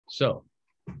So,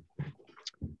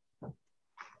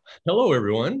 hello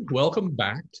everyone. Welcome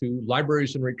back to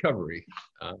Libraries in Recovery,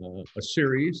 a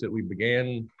series that we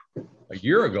began a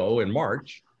year ago in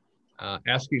March,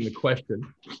 asking the question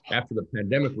after the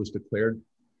pandemic was declared,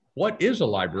 what is a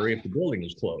library if the building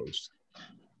is closed?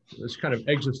 This kind of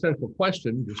existential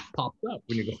question just popped up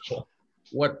when you go,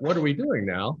 what are we doing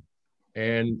now?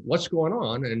 And what's going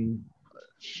on? And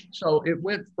so it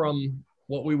went from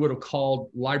what we would have called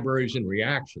libraries in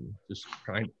reaction, just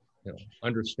trying to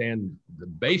understand the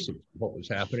basics of what was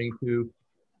happening, to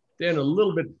then a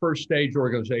little bit first stage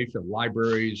organization of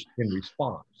libraries in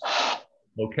response.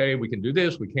 Okay, we can do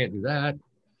this, we can't do that.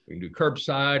 We can do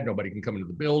curbside, nobody can come into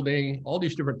the building. All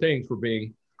these different things were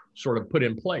being sort of put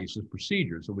in place as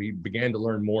procedures. And we began to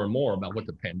learn more and more about what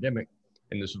the pandemic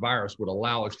and this virus would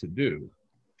allow us to do,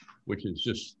 which is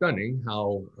just stunning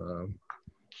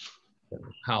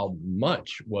how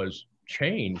much was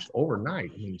changed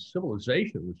overnight. I mean,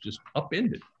 civilization was just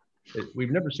upended.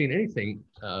 We've never seen anything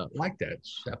like that.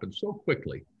 It's happened so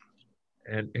quickly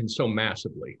and so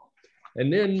massively.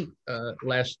 And then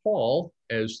last fall,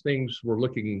 as things were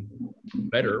looking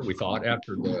better, we thought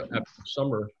after the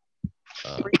summer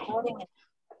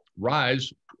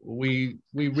rise, we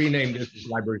renamed it as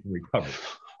Libraries in Recovery.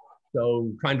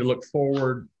 So trying to look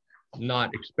forward,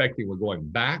 not expecting we're going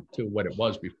back to what it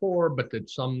was before, but that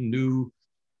some new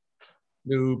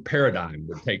paradigm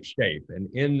would take shape. And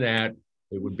in that,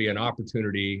 it would be an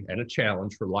opportunity and a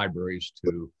challenge for libraries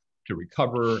to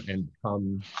recover and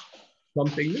become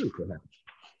something new, perhaps.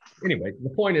 Anyway, the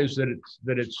point is that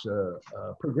it's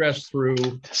progressed through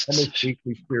almost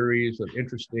weekly series of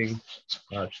interesting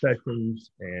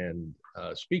sessions and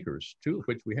speakers, two of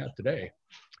which we have today.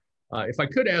 If I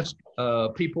could ask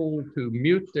people to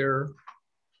mute their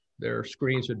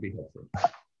screens, it'd be helpful.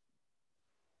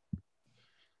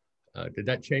 Did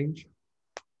that change?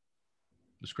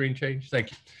 The screen changed?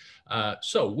 Thank you.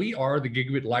 So we are the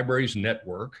Gigabit Libraries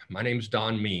Network. My name is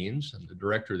Don Means. I'm the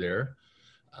director there.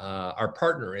 Our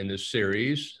partner in this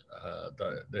series,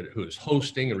 who is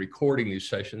hosting and recording these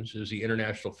sessions, is the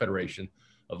International Federation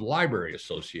of Library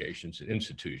Associations and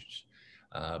Institutions,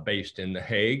 based in The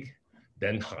Hague,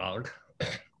 Den Haag,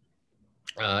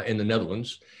 in the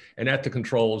Netherlands. And at the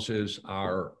controls is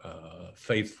our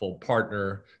faithful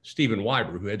partner, Stephen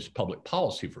Weiber, who heads public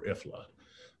policy for IFLA,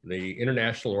 the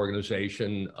International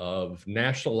Organization of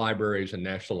National Libraries and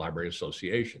National Library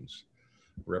Associations,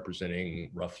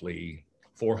 representing roughly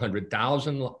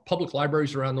 400,000 public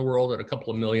libraries around the world and a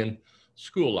couple of million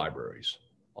school libraries,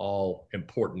 all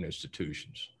important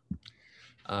institutions.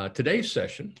 Today's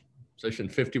session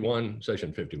 51,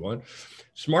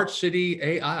 Smart City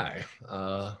AI.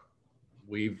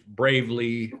 We've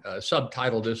bravely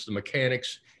subtitled this The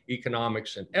Mechanics,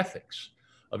 Economics, and Ethics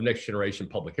of Next Generation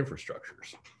Public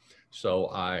Infrastructures. So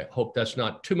I hope that's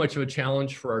not too much of a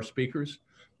challenge for our speakers.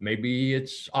 Maybe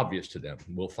it's obvious to them.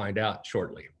 We'll find out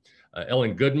shortly.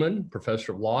 Ellen Goodman,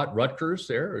 professor of law at Rutgers,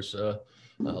 there is a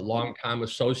longtime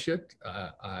associate.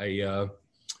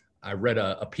 I read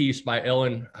a piece by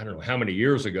Ellen, I don't know how many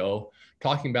years ago,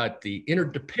 talking about the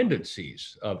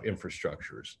interdependencies of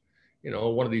infrastructures. You know,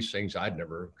 one of these things I'd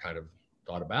never kind of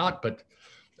thought about, but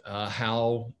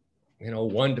how,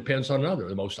 one depends on another.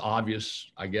 The most obvious,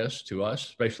 I guess, to us,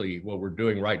 especially what we're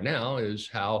doing right now, is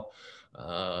how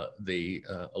the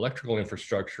electrical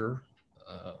infrastructure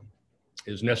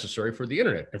is necessary for the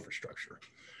internet infrastructure.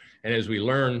 And as we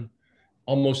learn,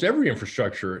 almost every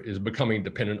infrastructure is becoming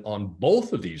dependent on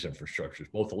both of these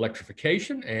infrastructures, both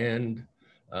electrification and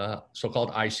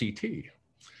so-called ICT.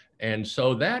 And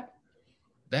so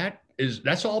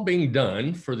that's all being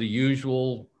done for the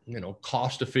usual,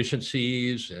 cost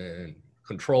efficiencies and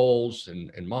controls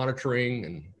and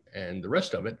monitoring and the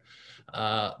rest of it.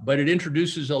 But it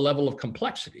introduces a level of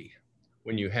complexity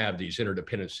when you have these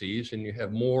interdependencies and you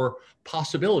have more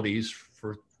possibilities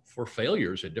for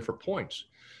failures at different points.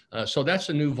 So that's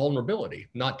a new vulnerability,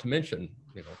 not to mention,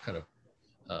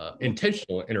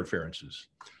 intentional interferences.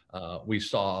 We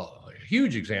saw a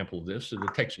huge example of this in the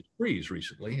Texas freeze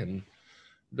recently, and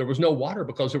there was no water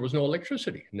because there was no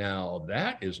electricity. Now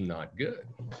that is not good.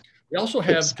 We also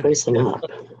have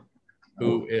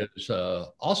who is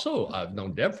also, I've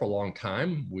known Deb for a long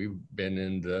time. We've been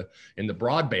in the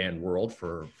broadband world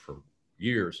for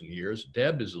years and years.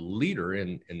 Deb is a leader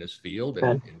in this field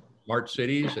and in smart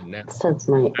cities and now. Since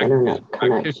my internet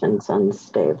connection's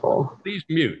unstable. Please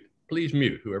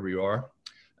mute whoever you are.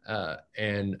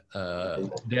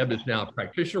 Deb is now a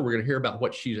practitioner. We're going to hear about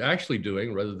what she's actually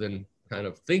doing rather than kind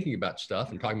of thinking about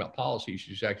stuff and talking about policy.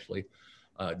 She's actually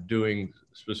doing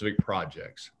specific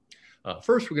projects.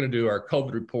 First, we're going to do our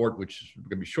COVID report, which is going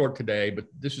to be short today, but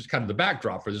this is kind of the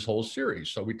backdrop for this whole series.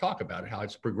 So we talk about how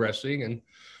it's progressing, and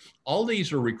all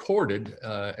these are recorded,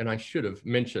 and I should have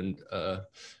mentioned,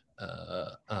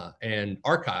 and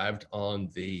archived on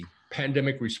the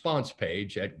pandemic response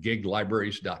page at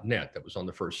giglibraries.net. That was on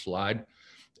the first slide.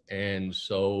 And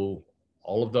so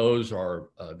all of those are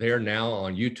there now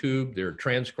on YouTube. They're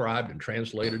transcribed and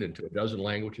translated into a dozen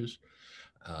languages.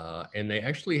 And they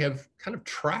actually have kind of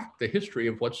tracked the history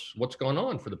of what's gone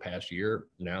on for the past year,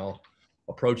 now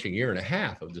approaching year and a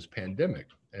half of this pandemic,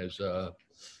 as a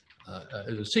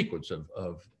sequence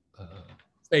of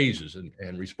phases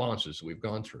and responses we've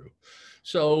gone through.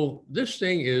 So this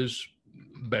thing is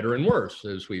better and worse,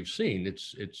 as we've seen.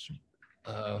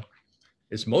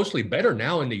 It's mostly better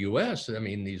now in the US. I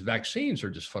mean, these vaccines are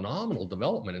just phenomenal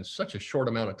development in such a short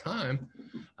amount of time.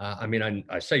 I mean,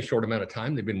 I say short amount of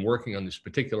time. They've been working on this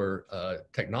particular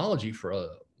technology for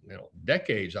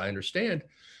decades, I understand,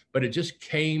 but it just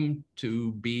came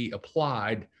to be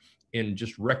applied in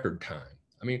just record time.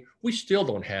 I mean, we still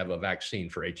don't have a vaccine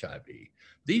for HIV.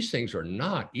 These things are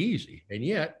not easy, and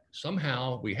yet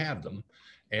somehow we have them,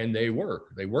 and they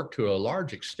work. They work to a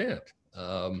large extent.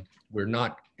 We're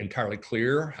not entirely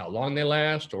clear how long they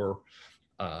last, or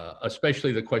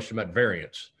especially the question about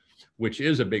variants, which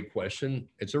is a big question.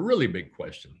 It's a really big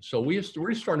question. So we're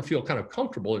starting to feel kind of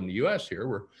comfortable in the US here.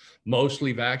 We're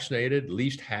mostly vaccinated. At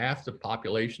least half the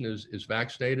population is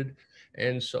vaccinated.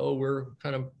 And so we're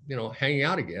kind of, hanging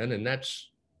out again, and that's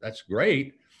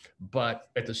great. But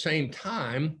at the same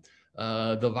time,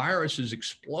 the virus is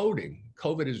exploding.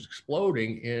 COVID is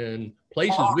exploding in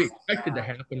places we expected to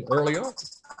happen early on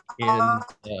in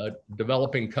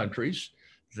developing countries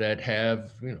that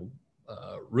have,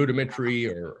 rudimentary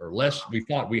or less. We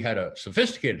thought we had a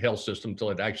sophisticated health system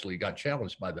until it actually got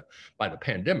challenged by the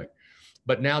pandemic.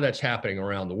 But now that's happening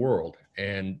around the world.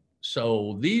 And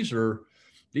so these are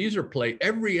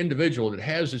every individual that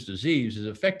has this disease is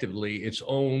effectively its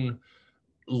own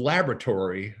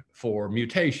laboratory for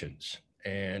mutations.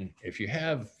 And if you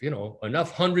have,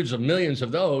 enough hundreds of millions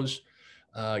of those,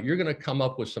 you're going to come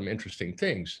up with some interesting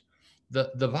things.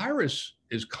 The virus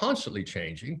is constantly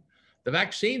changing. The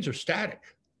vaccines are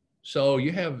static. So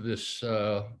you have this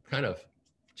kind of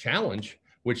challenge,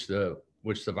 which the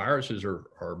viruses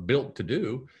are built to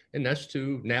do, and that's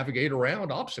to navigate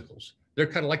around obstacles. They're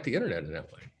kind of like the internet in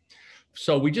that way.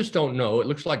 So we just don't know. It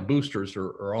looks like boosters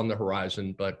are on the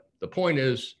horizon, but the point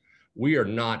is we are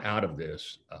not out of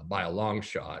this by a long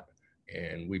shot,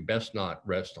 and we best not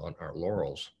rest on our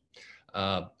laurels.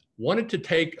 Wanted to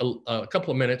take a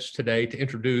couple of minutes today to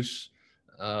introduce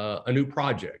a new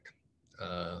project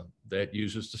that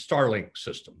uses the Starlink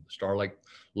system, the Starlink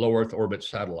low Earth orbit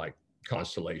satellite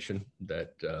constellation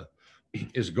that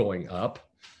is going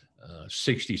up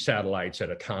 60 satellites at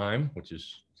a time, which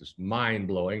is just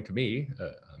mind-blowing to me.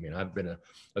 I mean, I've been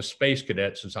a space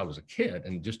cadet since I was a kid,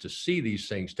 and just to see these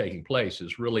things taking place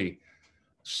is really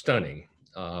stunning.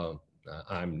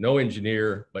 I'm no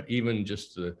engineer, but even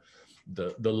just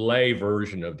the lay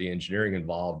version of the engineering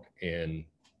involved in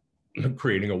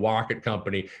creating a rocket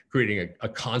company, creating a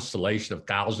constellation of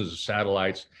thousands of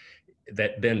satellites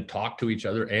that then talk to each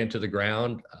other and to the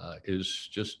ground is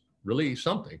just really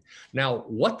something. Now,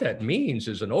 what that means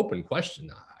is an open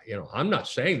question. I'm not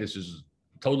saying this is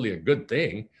totally a good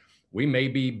thing. We may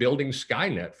be building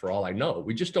Skynet for all I know.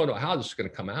 We just don't know how this is going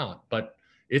to come out, but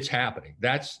it's happening.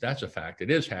 That's a fact.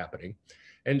 It is happening.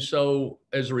 And so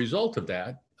as a result of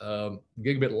that,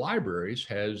 Gigabit Libraries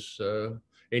has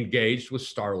engaged with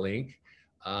Starlink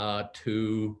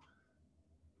to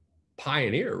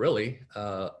pioneer, really,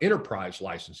 enterprise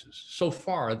licenses. So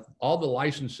far, all the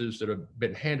licenses that have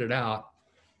been handed out,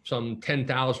 some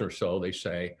 10,000 or so, they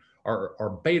say,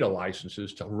 are beta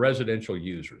licenses to residential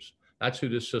users. That's who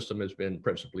this system has been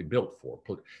principally built for.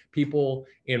 People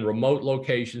in remote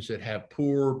locations that have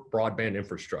poor broadband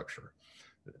infrastructure.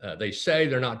 They say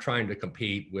they're not trying to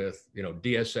compete with,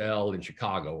 DSL in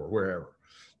Chicago or wherever.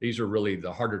 These are really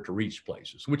the harder to reach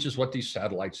places, which is what these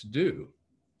satellites do.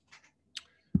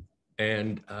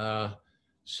 And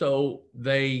so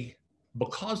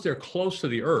because they're close to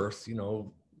the Earth,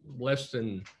 less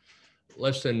than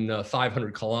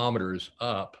 500 kilometers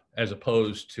up, as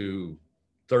opposed to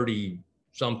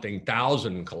 30-something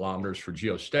thousand kilometers for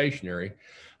geostationary,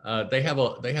 they have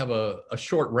a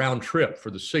short round trip for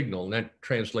the signal, and that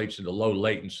translates into low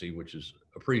latency, which is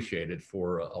appreciated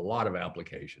for a lot of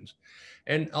applications,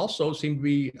 and also seem to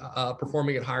be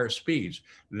performing at higher speeds.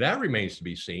 That remains to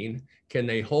be seen. Can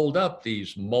they hold up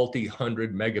these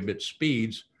multi-hundred megabit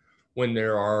speeds when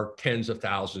there are tens of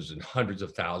thousands and hundreds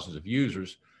of thousands of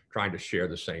users trying to share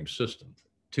the same system?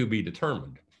 to be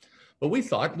determined. But we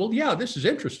thought, well, yeah, this is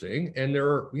interesting. And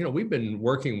we've been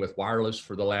working with wireless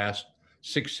for the last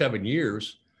 6-7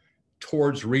 years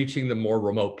towards reaching the more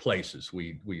remote places.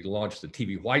 We launched the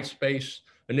TV white space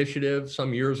initiative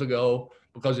some years ago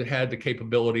because it had the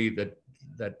capability that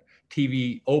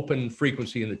TV open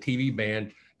frequency in the TV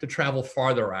band to travel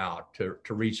farther out to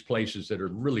reach places that are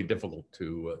really difficult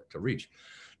to reach.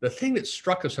 The thing that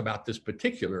struck us about this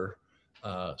particular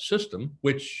system,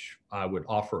 which I would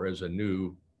offer as a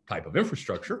new type of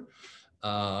infrastructure,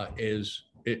 is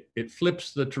it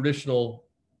flips the traditional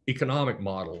economic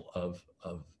model of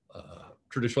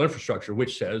traditional infrastructure,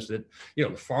 which says that the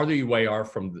farther you away are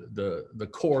from the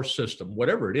core system,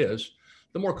 whatever it is,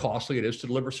 the more costly it is to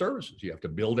deliver services. You have to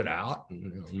build it out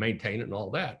and maintain it and all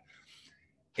that.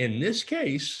 In this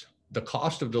case, the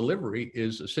cost of delivery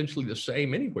is essentially the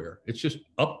same anywhere. It's just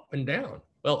up and down.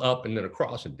 Well, up and then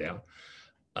across and down.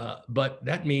 But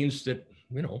that means that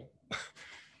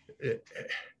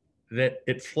that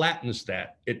it flattens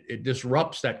that. It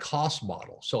disrupts that cost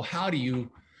model. So how do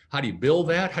you build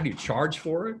that? How do you charge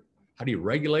for it? How do you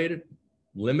regulate it,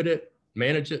 limit it,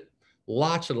 manage it?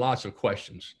 Lots and lots of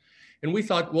questions. And we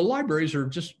thought, well, libraries are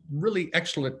just really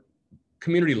excellent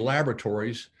community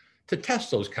laboratories to test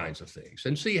those kinds of things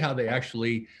and see how they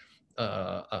actually,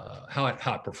 how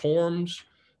it performs.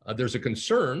 There's a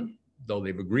concern, though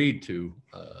they've agreed to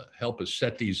help us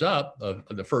set these up,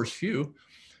 the first few,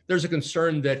 there's a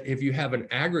concern that if you have an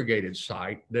aggregated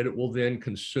site, that it will then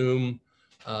consume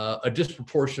a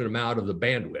disproportionate amount of the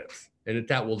bandwidth, and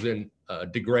that will then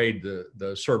degrade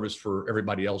the service for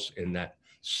everybody else in that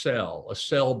cell. A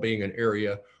cell being an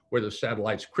area where the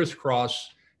satellites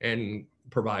crisscross and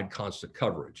provide constant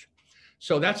coverage.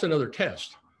 So that's another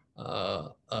test.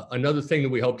 Another thing that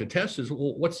we hope to test is,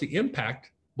 well, what's the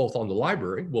impact both on the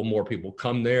library? Will more people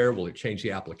come there? Will it change the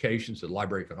applications that the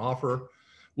library can offer?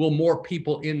 Will more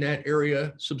people in that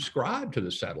area subscribe to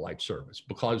the satellite service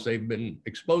because they've been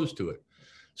exposed to it?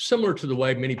 Similar to the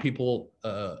way many people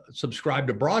subscribed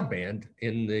to broadband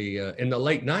in the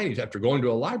late 90s after going to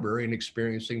a library and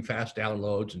experiencing fast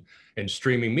downloads and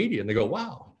streaming media. And they go,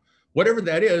 wow, whatever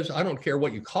that is, I don't care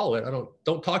what you call it.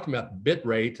 Don't talk about bit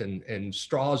rate and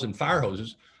straws and fire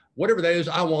hoses. Whatever that is,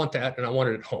 I want that, and I want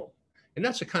it at home. And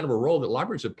that's a kind of a role that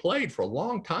libraries have played for a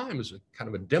long time as a kind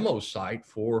of a demo site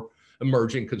for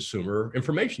emerging consumer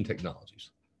information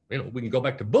technologies. We can go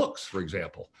back to books, for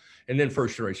example, and then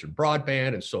first generation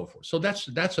broadband and so forth. So that's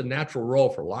a natural role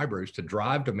for libraries to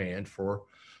drive demand for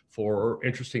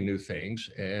interesting new things.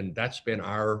 And that's been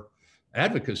our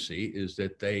advocacy, is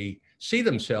that they see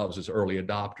themselves as early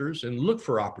adopters and look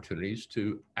for opportunities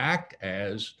to act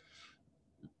as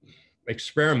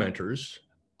experimenters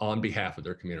on behalf of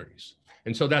their communities.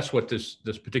 And so that's what this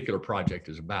particular project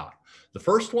is about. The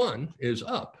first one is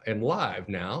up and live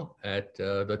now at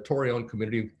the Torreon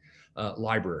Community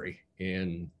Library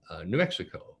in New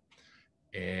Mexico.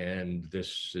 And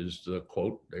this is the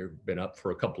quote. They've been up for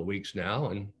a couple of weeks now,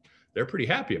 and they're pretty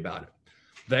happy about it.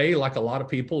 They, like a lot of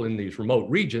people in these remote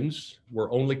regions,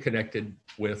 were only connected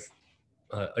with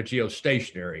a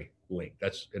geostationary link.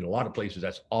 That's, in a lot of places,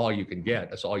 that's all you can get.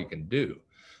 That's all you can do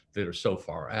that are so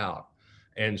far out.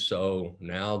 And so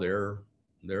now they're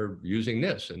using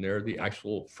this, and they're the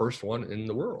actual first one in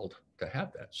the world to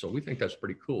have that. So we think that's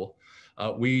pretty cool.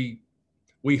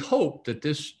 We hope that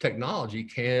this technology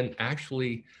can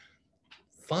actually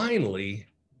finally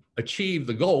achieve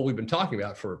the goal we've been talking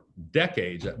about for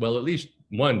decades, well, at least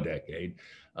one decade,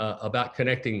 about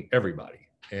connecting everybody,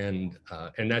 and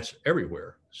that's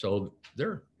everywhere. So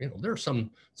there are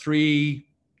some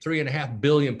 3.5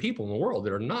 billion people in the world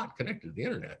that are not connected to the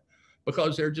internet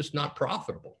because they're just not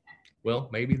profitable. Well,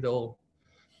 maybe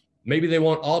they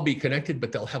won't all be connected,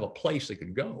 but they'll have a place they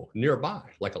could go nearby,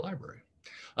 like a library.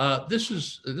 This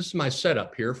is my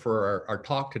setup here for our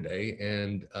talk today,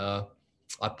 and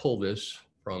I pull this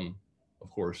from, of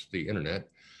course, the internet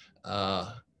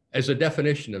as a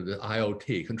definition of the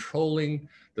IoT, controlling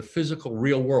the physical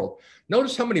real world.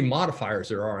 Notice how many modifiers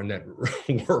there are in that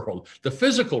world. The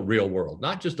physical real world,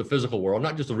 not just the physical world,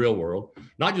 not just the real world,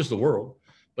 not just the world,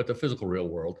 but the physical real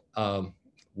world.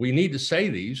 We need to say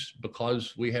these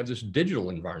because we have this digital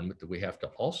environment that we have to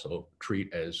also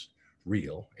treat as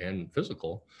real and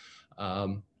physical.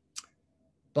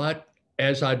 But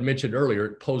as I'd mentioned earlier,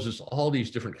 it poses all these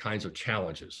different kinds of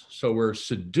challenges. So we're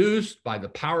seduced by the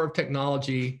power of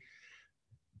technology,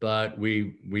 but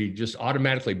we just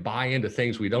automatically buy into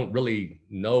things we don't really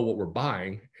know what we're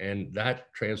buying, and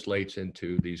that translates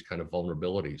into these kind of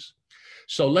vulnerabilities.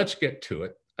 So let's get to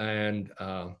it. And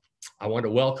I want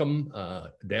to welcome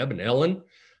Deb and Ellen,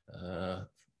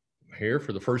 here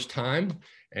for the first time,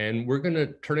 and we're going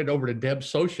to turn it over to Deb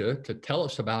Socia to tell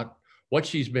us about what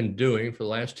she's been doing for the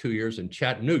last 2 years in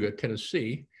Chattanooga,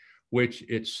 Tennessee, which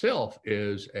itself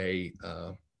is a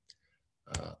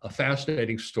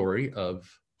fascinating story of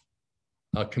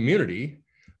a community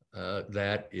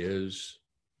that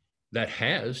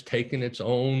has taken its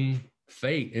own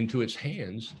fate into its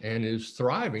hands and is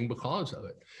thriving because of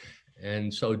it.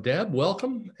 And so, Deb,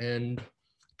 welcome, and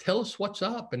tell us what's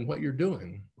up and what you're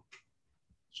doing.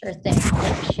 Sure thing.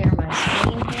 Let me share my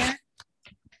screen here.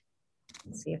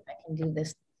 Let's see if I can do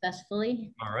this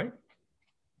successfully. All right.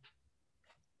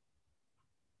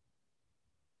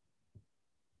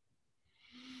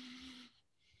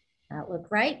 That look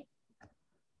right?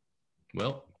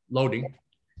 Well, loading.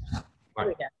 All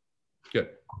right. Good.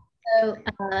 So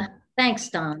thanks,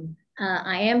 Don.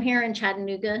 I am here in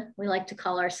Chattanooga. We like to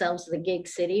call ourselves the gig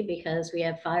city because we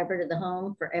have fiber to the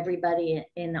home for everybody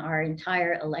in our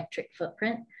entire electric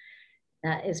footprint.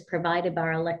 That is provided by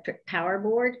our Electric Power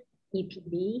Board,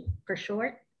 EPB for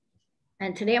short.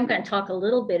 And today I'm going to talk a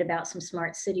little bit about some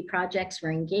smart city projects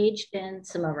we're engaged in,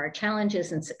 some of our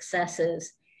challenges and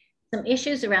successes, some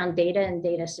issues around data and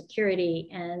data security,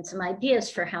 and some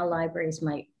ideas for how libraries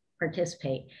might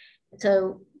participate.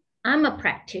 So I'm a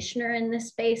practitioner in this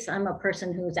space. I'm a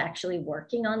person who's actually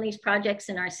working on these projects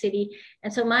in our city.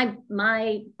 And so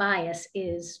my bias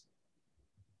is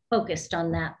focused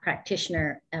on that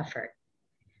practitioner effort.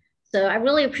 So I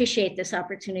really appreciate this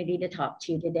opportunity to talk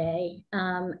to you today.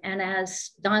 And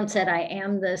as Don said, I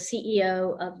am the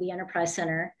CEO of the Enterprise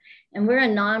Center, and we're a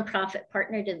nonprofit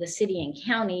partner to the city and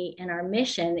county. And our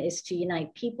mission is to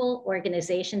unite people,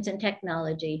 organizations, and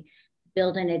technology,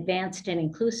 build an advanced and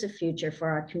inclusive future for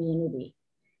our community.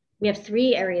 We have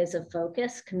 3 areas of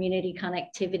focus: community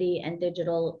connectivity and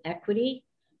digital equity,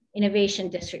 innovation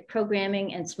district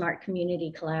programming, and smart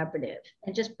community collaborative.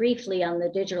 And just briefly on the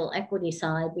digital equity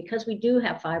side, because we do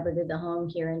have fiber to the home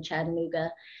here in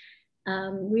Chattanooga,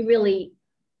 we really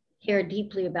care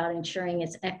deeply about ensuring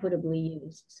it's equitably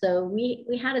used. So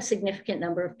we had a significant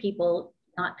number of people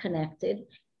not connected.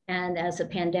 And as the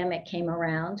pandemic came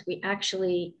around, we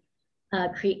actually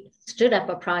stood up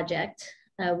a project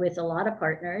with a lot of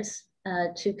partners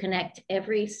to connect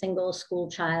every single school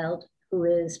child who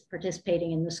is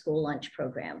participating in the school lunch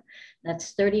program.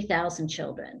 That's 30,000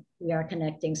 children we are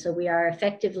connecting. So we are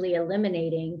effectively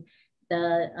eliminating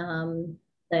the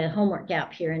homework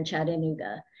gap here in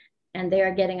Chattanooga. And they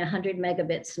are getting 100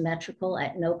 megabits symmetrical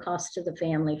at no cost to the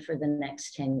family for the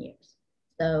next 10 years.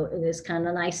 So it is kind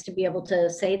of nice to be able to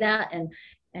say that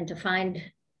and to find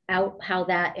out how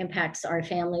that impacts our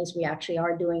families. We actually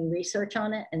are doing research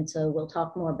on it. And so we'll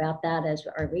talk more about that as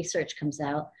our research comes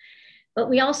out. But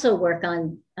we also work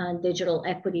on digital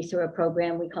equity through a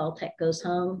program we call Tech Goes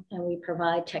Home, and we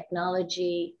provide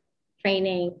technology,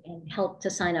 training, and help to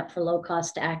sign up for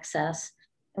low-cost access.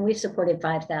 And we've supported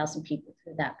 5,000 people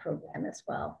through that program as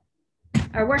well.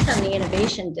 Our work on the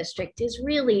Innovation District is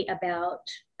really about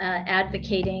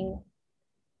advocating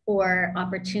for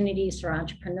opportunities for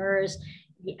entrepreneurs.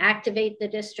 We activate the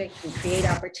district, we create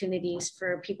opportunities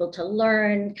for people to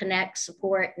learn, connect,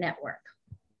 support, network.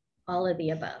 All of the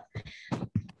above.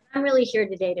 I'm really here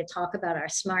today to talk about our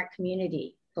Smart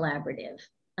Community Collaborative.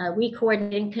 We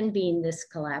coordinate and convene this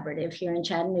collaborative here in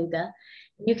Chattanooga.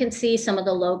 You can see some of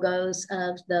the logos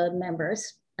of the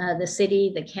members, the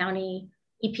city, the county,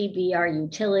 EPB, our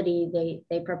utility.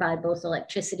 They provide both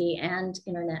electricity and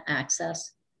internet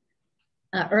access.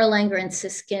 Erlanger and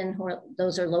Siskin,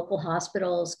 those are local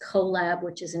hospitals. CoLab,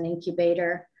 which is an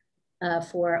incubator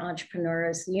for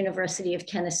entrepreneurs. The University of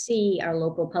Tennessee, our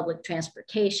local public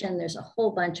transportation. There's a whole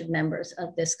bunch of members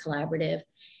of this collaborative.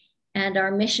 And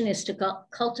our mission is to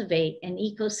cultivate an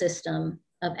ecosystem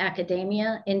of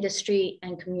academia, industry,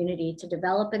 and community to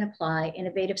develop and apply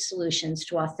innovative solutions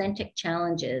to authentic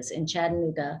challenges in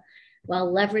Chattanooga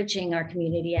while leveraging our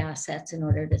community assets in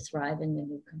order to thrive in the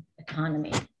new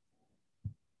economy.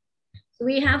 So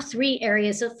we have 3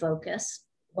 areas of focus.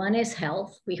 One is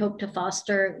health. We hope to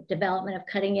foster development of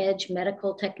cutting-edge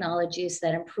medical technologies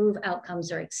that improve outcomes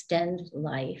or extend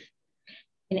life.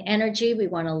 In energy, we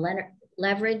want to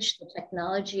leverage the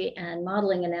technology and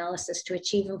modeling analysis to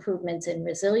achieve improvements in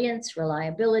resilience,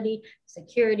 reliability,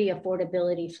 security,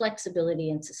 affordability, flexibility,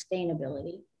 and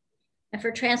sustainability. And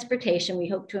for transportation, we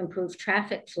hope to improve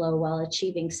traffic flow while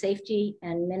achieving safety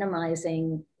and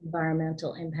minimizing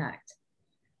environmental impact.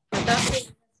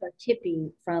 Dr.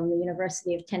 Tippy from the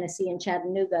University of Tennessee in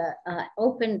Chattanooga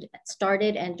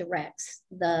started and directs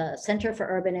the Center for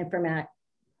Urban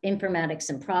Informatics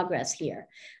and Progress here.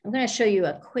 I'm going to show you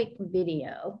a quick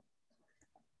video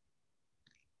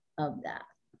of that.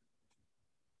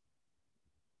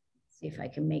 See if I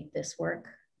can make this work.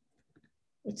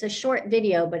 It's a short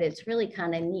video, but it's really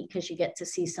kind of neat because you get to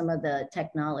see some of the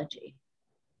technology.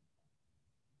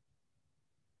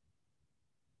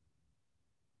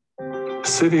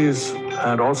 Cities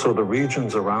and also the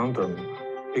regions around them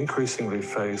increasingly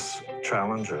face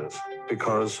challenges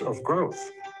because of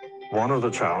growth. One of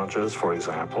the challenges, for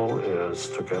example, is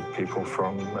to get people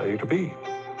from A to B.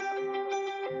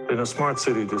 In a smart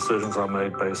city, decisions are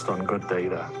made based on good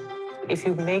data. If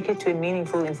you make it to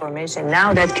meaningful information,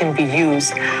 now that can be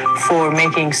used for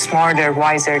making smarter,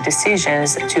 wiser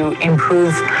decisions to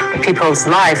improve people's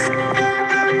life.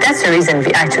 That's the reason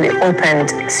we actually opened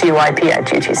COIP at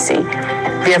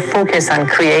UTC. We are focused on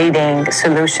creating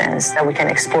solutions that we can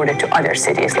export it to other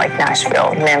cities like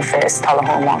Nashville, Memphis,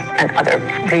 Tullahoma, and other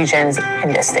regions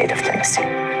in the state of Tennessee.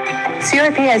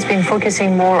 COIP has been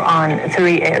focusing more on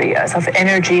 3 areas of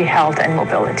energy, health, and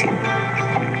mobility.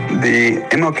 The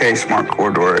MLK Smart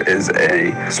Corridor is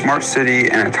a smart city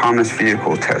and autonomous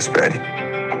vehicle test bed.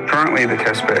 Currently, the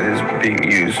test bed is being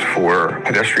used for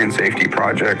pedestrian safety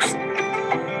projects.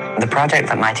 The project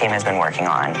that my team has been working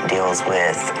on deals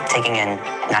with taking in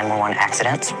 911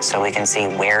 accidents so we can see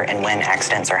where and when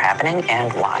accidents are happening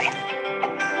and why.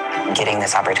 Getting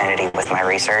this opportunity with my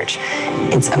research,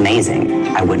 it's amazing.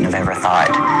 I wouldn't have ever thought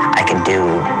I could do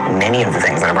many of the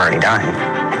things that I've already done.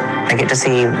 I get to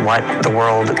see what the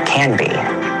world can be.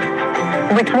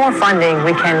 With more funding,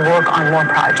 we can work on more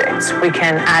projects. We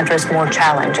can address more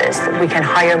challenges. We can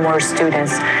hire more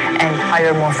students and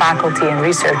hire more faculty and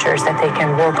researchers that they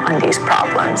can work on these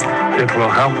problems. It will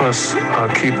help us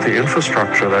keep the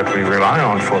infrastructure that we rely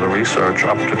on for the research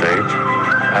up to date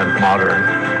and modern.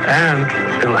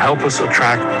 And it'll help us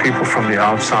attract people from the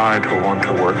outside who want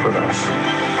to work with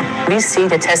us. We see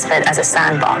the testbed as a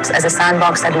sandbox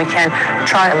that we can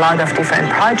try a lot of different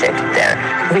projects there,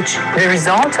 which the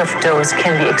result of those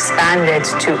can be expanded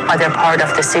to other part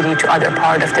of the city, to other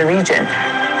part of the region.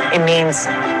 It means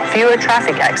fewer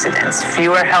traffic accidents,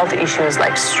 fewer health issues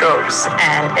like strokes,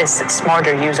 and a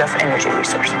smarter use of energy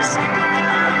resources.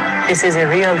 This is a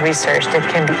real research that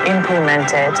can be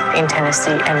implemented in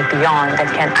Tennessee and beyond that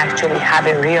can actually have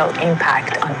a real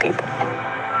impact on people.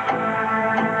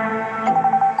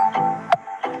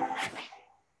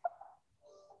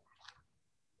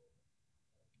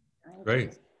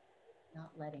 Great. Not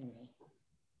letting me.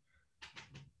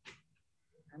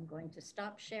 I'm going to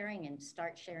stop sharing and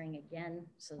start sharing again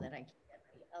so that I can get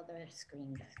the other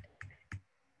screen back.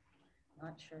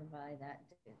 Not sure why that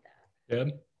did that.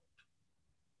 Deb?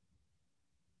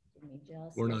 Give me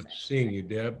just We're not seeing you,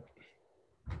 Deb.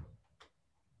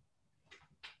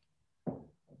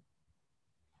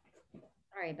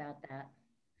 Sorry about that.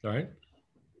 All right.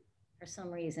 For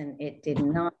some reason, it did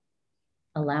not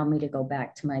allow me to go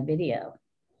back to my video.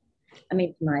 I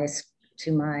mean,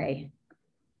 to my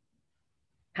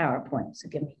PowerPoint. So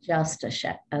give me just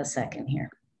a second here.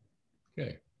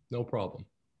 Okay, no problem.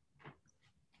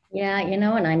 Yeah, you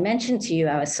know, and I mentioned to you,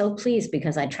 I was so pleased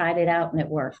because I tried it out and it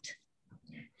worked.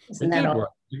 Isn't that all?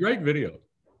 It's a great video.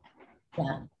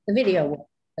 Yeah, the video worked,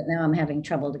 but now I'm having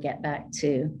trouble to get back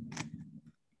to.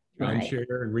 Try and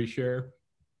share and reshare.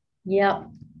 Yep.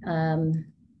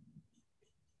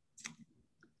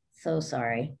 So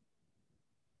sorry.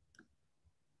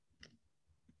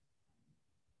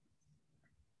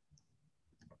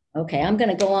 Okay, I'm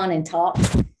going to go on and talk.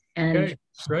 And okay,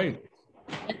 great.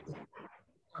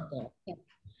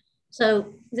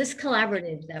 So this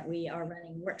collaborative that we are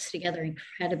running works together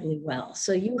incredibly well.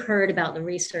 So you heard about the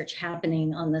research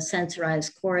happening on the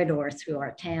sensorized corridor through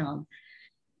our town.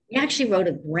 We actually wrote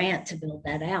a grant to build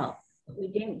that out, but we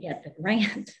didn't get the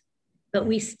grant. But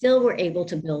we still were able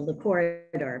to build the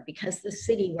corridor because the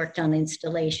city worked on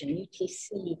installation,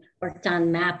 UTC worked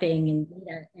on mapping and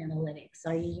data analytics,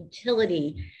 our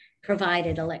utility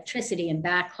provided electricity and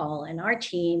backhaul, and our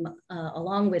team,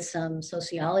 along with some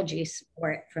sociology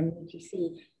support from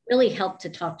UTC, really helped to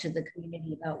talk to the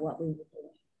community about what we were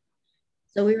doing.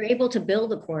 So we were able to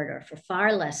build the corridor for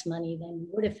far less money than we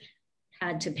would have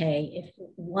had to pay if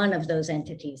one of those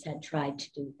entities had tried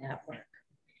to do that work.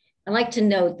 I'd like to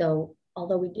note, though,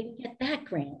 although we didn't get that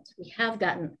grant, we have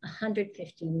gotten $150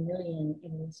 million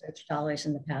in research dollars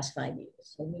in the past 5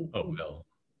 years. So no.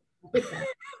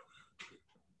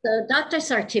 So Dr.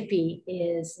 Sartipi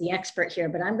is the expert here,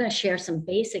 but I'm going to share some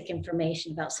basic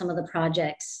information about some of the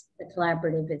projects the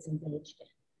collaborative is engaged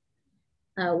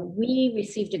in. We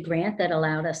received a grant that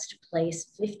allowed us to place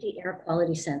 50 air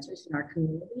quality sensors in our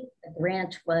community. The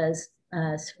grant was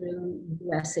through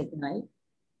US Ignite.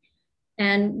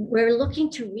 And we're looking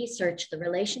to research the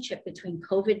relationship between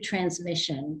COVID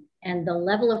transmission and the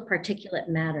level of particulate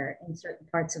matter in certain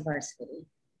parts of our city.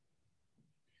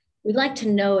 We'd like to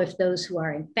know if those who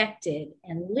are infected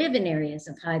and live in areas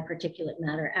of high particulate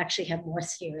matter actually have more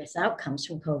serious outcomes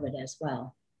from COVID as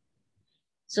well.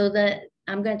 So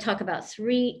I'm going to talk about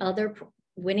 3 other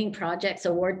winning projects,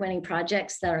 award-winning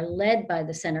projects that are led by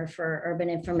the Center for Urban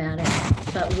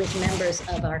Informatics, but with members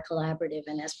of our collaborative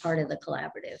and as part of the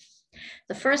collaborative.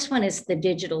 The first one is the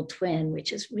digital twin,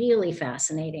 which is really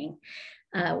fascinating,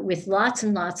 with lots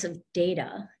and lots of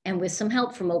data, and with some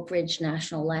help from Oak Ridge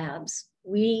National Labs.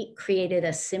 We created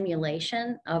a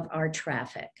simulation of our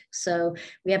traffic. So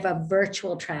we have a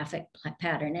virtual traffic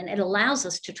pattern, and it allows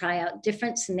us to try out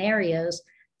different scenarios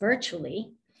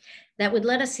virtually that would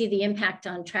let us see the impact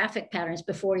on traffic patterns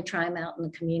before we try them out in the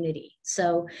community.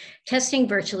 So testing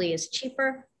virtually is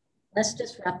cheaper, less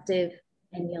disruptive,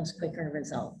 and yields quicker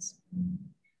results.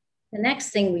 The next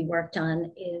thing we worked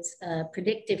on is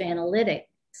predictive analytics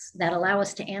that allow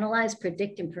us to analyze,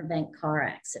 predict, and prevent car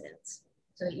accidents.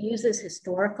 So it uses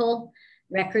historical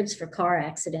records for car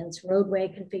accidents, roadway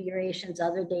configurations,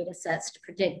 other data sets to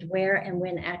predict where and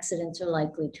when accidents are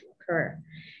likely to occur.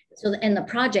 So, and the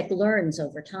project learns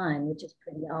over time, which is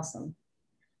pretty awesome.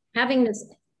 Having this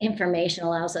information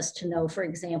allows us to know, for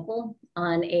example,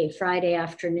 on a Friday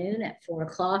afternoon at 4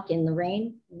 o'clock in the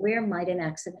rain, where might an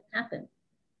accident happen,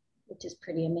 which is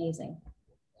pretty amazing.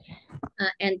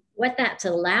 And what that's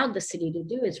allowed the city to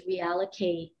do is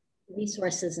reallocate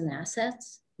resources and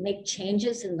assets, make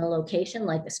changes in the location,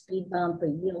 like a speed bump, a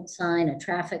yield sign, a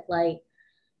traffic light.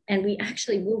 And we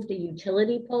actually moved a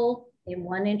utility pole in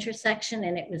one intersection,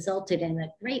 and it resulted in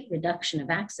a great reduction of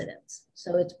accidents.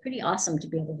 So it's pretty awesome to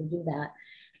be able to do that.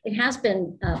 It has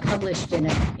been published in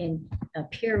a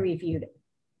peer-reviewed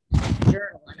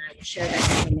journal, and I will share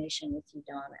that information with you,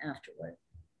 Dawn, afterward.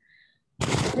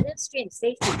 The pedestrian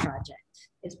safety project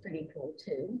is pretty cool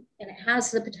too, and it has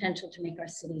the potential to make our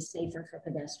city safer for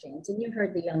pedestrians. And you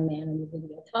heard the young man in the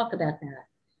video talk about that.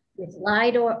 With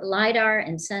LiDAR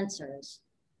and sensors,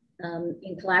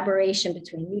 in collaboration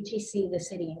between UTC, the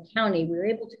city, and county, we were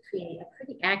able to create a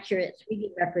pretty accurate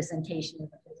 3D representation of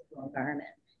the physical environment.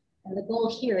 And the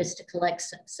goal here is to collect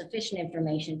sufficient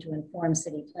information to inform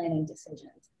city planning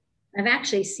decisions. I've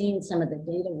actually seen some of the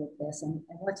data with this, and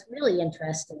what's really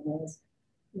interesting is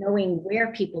knowing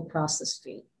where people cross the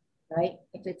street, right?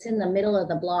 If it's in the middle of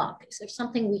the block, is there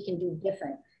something we can do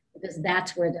different? Because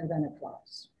that's where they're going to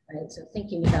cross, right? So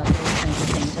thinking about those kinds of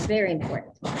things are very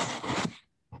important.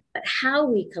 But how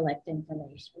we collect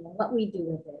information and what we do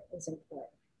with it is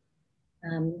important.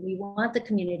 We want the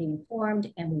community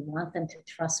informed, and we want them to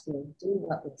trust we'll do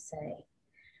what we say.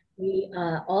 We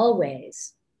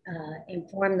always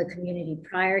inform the community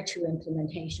prior to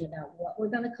implementation about what we're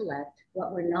going to collect,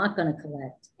 what we're not going to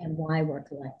collect, and why we're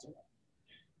collecting it.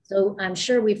 So I'm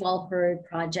sure we've all heard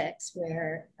projects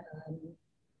where,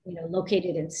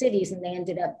 located in cities, and they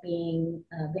ended up being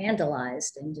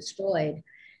vandalized and destroyed.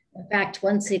 In fact,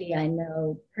 one city I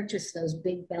know purchased those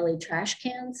big belly trash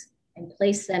cans and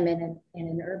placed them in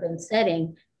an urban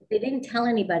setting. But they didn't tell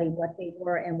anybody what they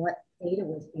were and what data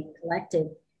was being collected.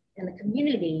 And the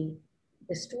community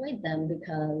destroyed them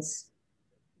because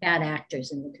bad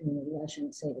actors in the community, I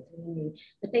shouldn't say the community,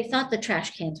 but they thought the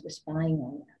trash cans were spying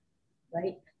on them,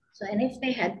 right? So, and if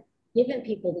they had given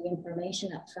people the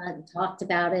information up front and talked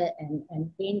about it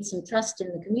and gained some trust in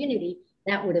the community,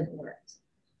 that would have worked.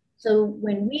 So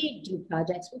when we do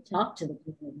projects, we talk to the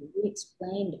community. We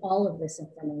explained all of this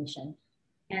information.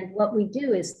 And what we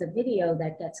do is the video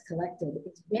that gets collected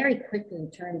is very quickly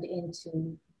turned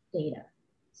into data.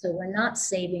 So we're not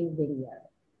saving video.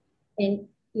 And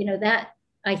that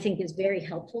I think is very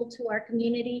helpful to our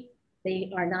community.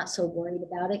 They are not so worried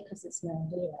about it because it's no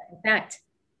data. In fact,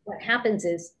 what happens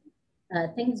is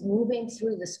things moving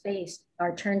through the space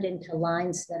are turned into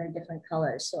lines that are different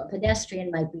colors. So a pedestrian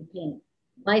might be pink,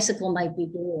 bicycle might be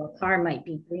blue, a car might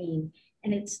be green.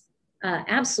 And it's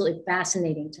absolutely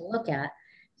fascinating to look at.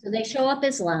 So they show up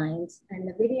as lines, and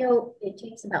the video, it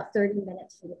takes about 30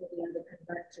 minutes for the video to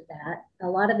convert to that. A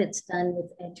lot of it's done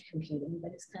with edge computing,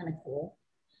 but it's kind of cool.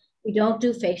 We don't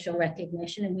do facial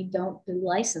recognition, and we don't do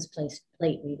license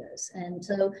plate readers. And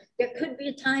so there could be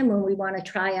a time when we want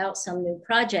to try out some new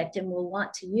project and we'll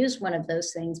want to use one of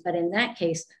those things. But in that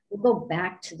case, we'll go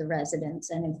back to the residents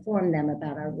and inform them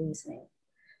about our reasoning.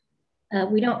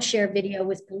 We don't share video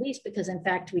with police because, in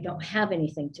fact, we don't have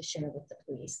anything to share with the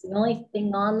police. The only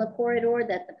thing on the corridor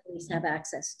that the police have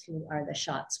access to are the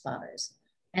shot spotters.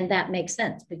 And that makes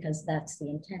sense because that's the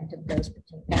intent of those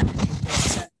particular.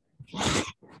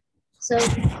 So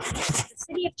the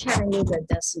city of Chattanooga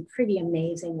does some pretty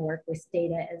amazing work with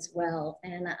data as well.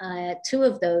 And 2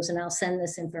 of those, and I'll send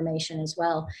this information as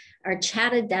well, are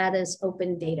Chattadata's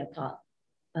Open Data Pod.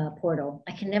 portal.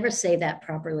 I can never say that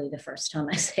properly the first time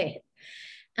I say it.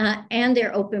 And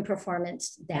their open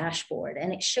performance dashboard.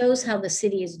 And it shows how the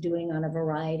city is doing on a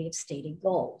variety of stated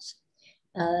goals.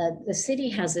 The city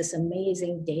has this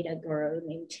amazing data guru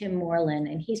named Tim Moreland,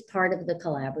 and he's part of the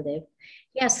collaborative.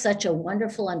 He has such a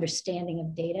wonderful understanding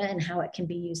of data and how it can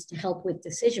be used to help with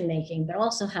decision-making, but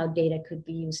also how data could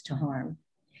be used to harm.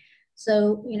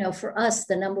 So, you know, for us,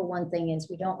 the number one thing is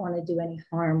we don't want to do any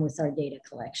harm with our data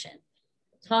collection.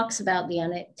 Tim talks about the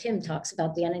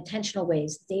unintentional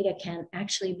ways data can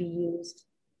actually be used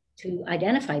to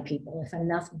identify people if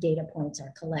enough data points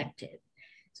are collected.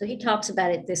 So he talks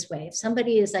about it this way. If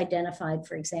somebody is identified,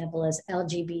 for example, as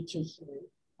LGBTQ,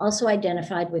 also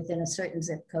identified within a certain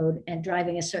zip code and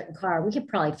driving a certain car, we could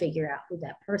probably figure out who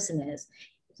that person is.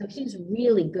 So he's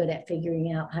really good at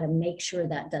figuring out how to make sure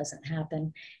that doesn't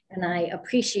happen. And I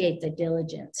appreciate the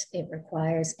diligence it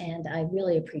requires, and I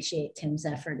really appreciate Tim's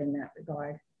effort in that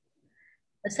regard.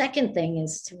 The second thing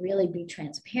is to really be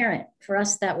transparent. For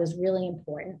us, that was really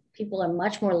important. People are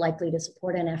much more likely to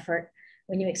support an effort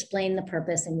when you explain the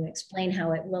purpose and you explain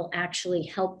how it will actually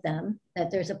help them, that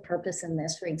there's a purpose in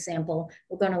this. For example,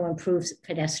 we're going to improve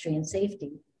pedestrian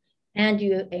safety. And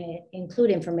you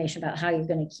include information about how you're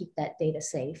going to keep that data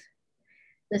safe.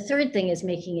 The third thing is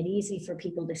making it easy for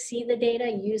people to see the data,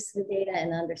 use the data,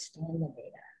 and understand the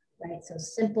data, right? So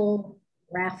simple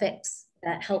graphics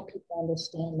that help people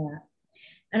understand that.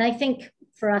 And I think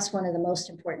for us, one of the most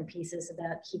important pieces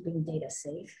about keeping data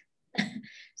safe.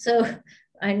 So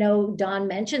I know Don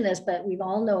mentioned this, but we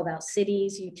all know about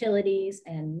cities, utilities,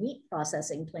 and meat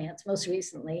processing plants, most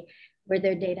recently, where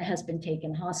their data has been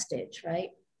taken hostage, right?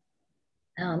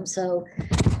 One of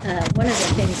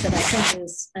the things that I think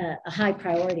is a high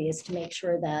priority is to make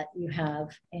sure that you have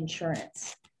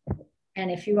insurance.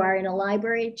 And if you are in a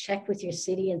library, check with your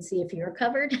city and see if you're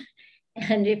covered.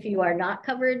 And if you are not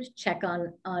covered, check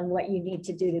on what you need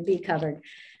to do to be covered.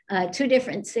 Two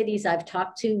different cities I've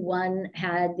talked to, one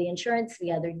had the insurance,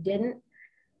 the other didn't.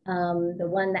 The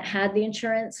one that had the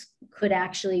insurance could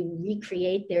actually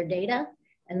recreate their data,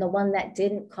 and the one that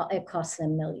didn't, it cost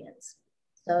them millions.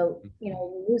 So, you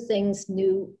know, new things,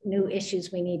 new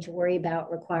issues we need to worry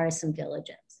about require some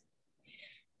diligence.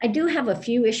 I do have a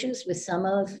few issues with some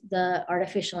of the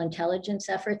artificial intelligence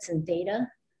efforts and data.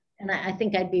 And I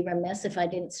think I'd be remiss if I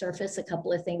didn't surface a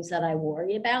couple of things that I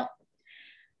worry about.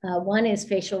 One is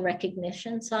facial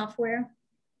recognition software.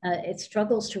 It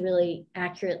struggles to really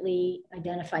accurately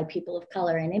identify people of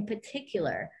color. And in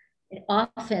particular, it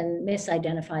often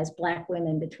misidentifies Black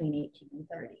women between 18 and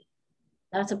 30.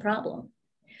 That's a problem.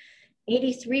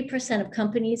 83% of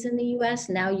companies in the US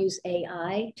now use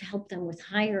AI to help them with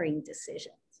hiring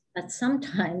decisions. But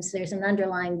sometimes there's an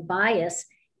underlying bias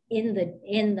in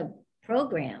the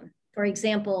program. For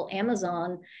example,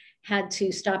 Amazon had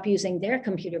to stop using their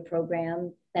computer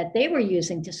program that they were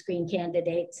using to screen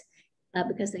candidates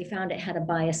because they found it had a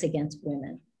bias against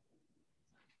women.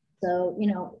 So, you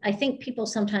know, I think people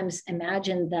sometimes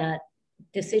imagine that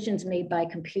decisions made by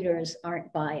computers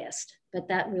aren't biased, but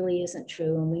that really isn't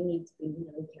true, and we need to be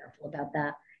really careful about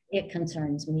that. It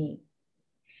concerns me.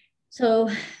 So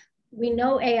we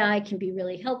know AI can be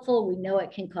really helpful. We know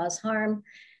it can cause harm.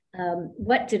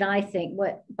 What did I think?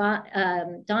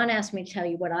 Don asked me to tell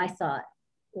you what I thought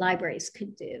libraries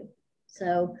could do.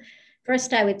 So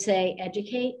first I would say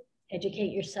educate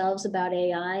yourselves about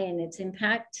AI and its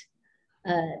impact.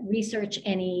 Research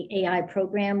any AI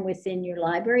program within your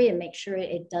library and make sure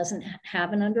it doesn't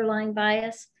have an underlying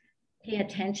bias. Pay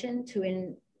attention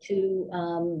to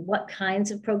what kinds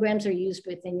of programs are used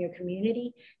within your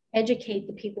community. Educate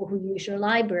the people who use your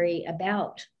library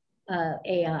about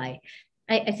AI.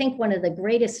 I think one of the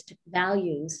greatest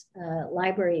values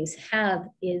libraries have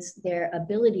is their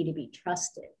ability to be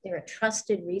trusted. They're a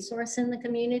trusted resource in the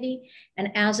community, and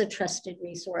as a trusted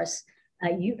resource,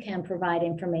 you can provide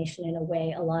information in a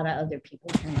way a lot of other people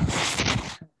cannot.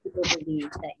 People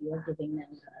believe that you're giving them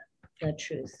the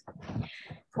truth.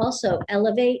 Also,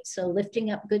 elevate, so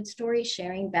lifting up good stories,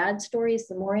 sharing bad stories.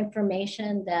 The more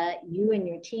information that you and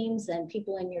your teams and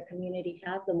people in your community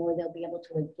have, the more they'll be able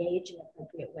to engage in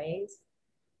appropriate ways.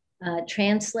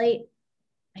 Translate.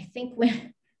 I think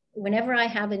whenever I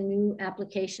have a new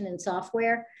application in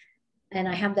software and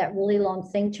I have that really long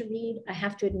thing to read, I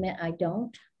have to admit I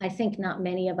don't. I think not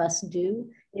many of us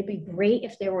do. It'd be great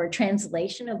if there were a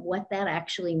translation of what that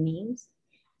actually means.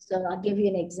 So I'll give you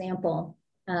an example.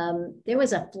 There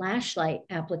was a flashlight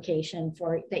application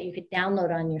that you could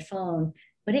download on your phone,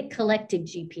 but it collected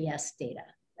GPS data.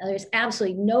 Now, there's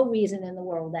absolutely no reason in the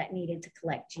world that needed to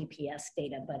collect GPS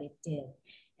data, but it did.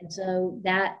 And so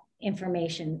that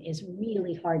information is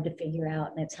really hard to figure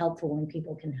out, and it's helpful when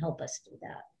people can help us do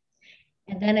that.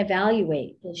 And then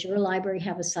evaluate. Does your library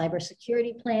have a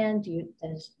cybersecurity plan?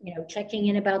 Does checking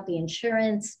in about the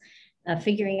insurance,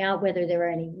 figuring out whether there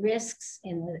are any risks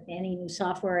in any new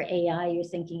software or AI you're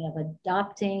thinking of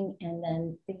adopting, and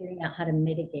then figuring out how to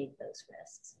mitigate those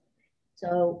risks.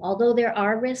 So although there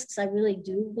are risks, I really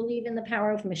do believe in the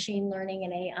power of machine learning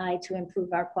and AI to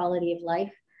improve our quality of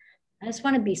life. I just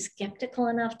want to be skeptical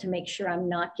enough to make sure I'm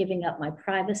not giving up my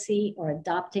privacy or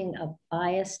adopting a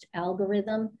biased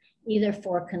algorithm, either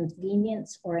for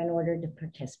convenience or in order to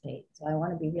participate. So I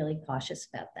want to be really cautious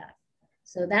about that.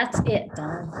 So that's it,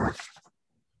 Don.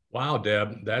 Wow,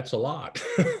 Deb, that's a lot.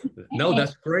 No,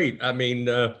 that's great. I mean,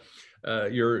 you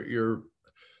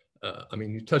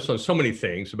touched on so many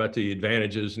things about the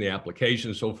advantages and the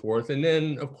application and so forth. And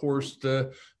then, of course,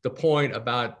 the point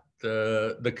about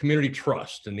the community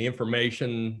trust and the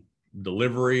information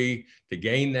delivery to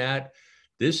gain that.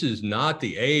 This is not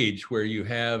the age where you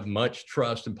have much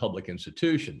trust in public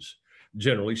institutions,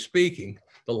 generally speaking.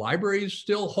 The libraries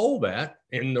still hold that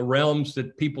in the realms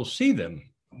that people see them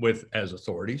with as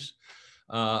authorities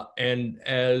and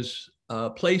as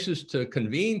places to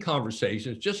convene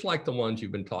conversations, just like the ones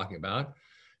you've been talking about.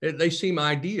 They seem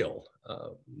ideal.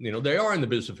 They are in the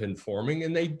business of informing,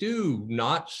 and they do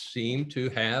not seem to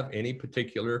have any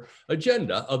particular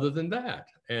agenda other than that.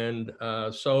 And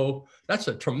so that's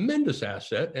a tremendous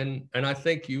asset. And I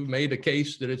think you made a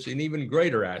case that it's an even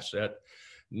greater asset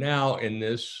now in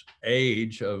this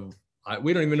age of,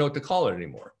 we don't even know what to call it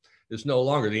anymore. It's no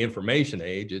longer the information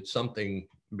age. It's something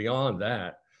beyond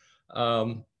that.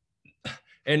 And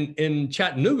in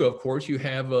Chattanooga, of course, you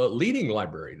have a leading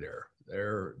library there.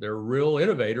 They're real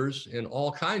innovators in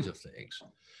all kinds of things.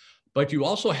 But you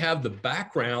also have the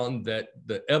background that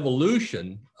the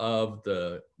evolution of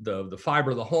the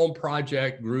fiber to the home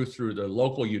project grew through the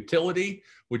local utility,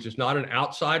 which is not an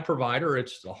outside provider.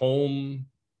 It's the home,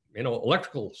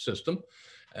 electrical system,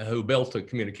 who built a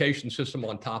communication system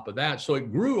on top of that. So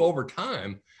it grew over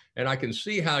time. And I can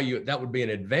see how that would be an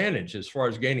advantage as far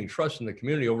as gaining trust in the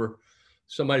community over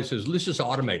somebody says, let's just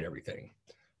automate everything.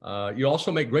 You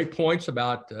also make great points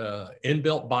about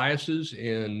inbuilt biases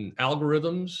in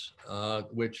algorithms,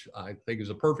 which I think is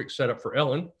a perfect setup for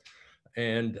Ellen.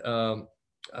 And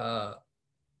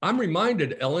I'm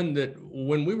reminded, Ellen, that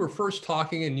when we were first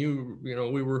talking and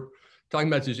we were talking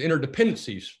about these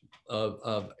interdependencies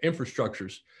of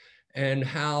infrastructures and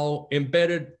how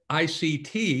embedded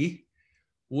ICT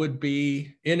would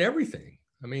be in everything.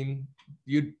 I mean,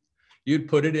 you'd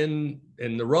put it in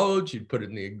the roads, you'd put it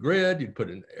in the grid, you'd put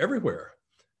it everywhere.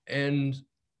 And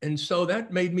so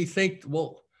that made me think,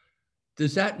 well,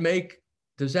 does that make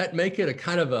it a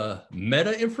kind of a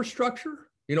meta infrastructure?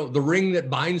 The ring that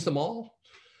binds them all?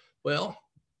 Well,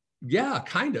 yeah,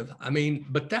 kind of. I mean,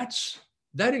 but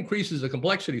that increases the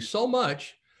complexity so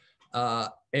much.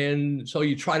 And so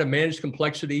you try to manage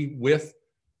complexity with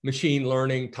machine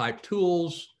learning type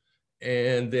tools.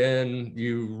 And then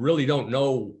you really don't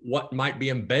know what might be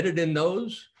embedded in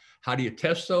those. How do you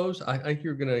test those? I think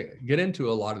you're going to get into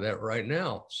a lot of that right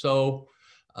now. So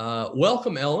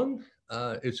welcome, Ellen.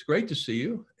 It's great to see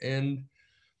you. And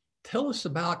tell us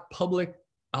about public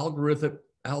algorithmic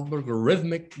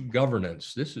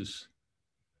governance. This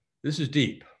is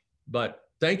deep, but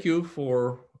thank you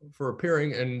for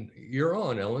appearing, and you're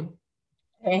on, Ellen.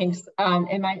 Thanks.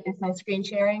 Is my screen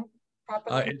sharing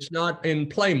properly? It's not in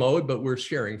play mode, but we're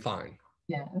sharing fine.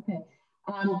 Yeah, okay.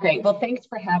 Great, well, thanks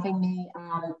for having me.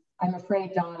 I'm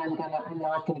afraid, Dawn, I'm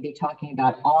not gonna be talking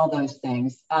about all those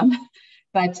things.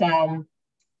 But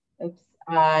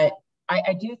I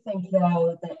do think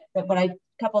though that a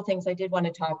couple of things I did want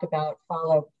to talk about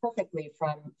follow perfectly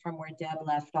from where Deb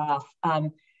left off.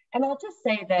 And I'll just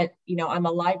say that, I'm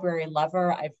a library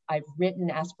lover. I've written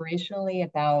aspirationally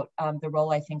about the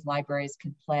role I think libraries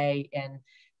can play in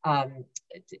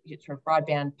sort of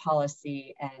broadband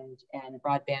policy and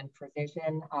broadband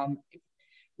provision.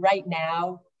 Right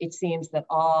now, it seems that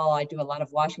I do a lot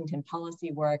of Washington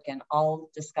policy work, and all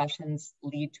discussions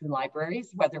lead to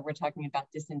libraries, whether we're talking about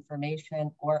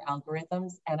disinformation or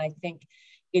algorithms. And I think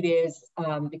it is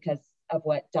because of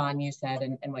what Don, you said,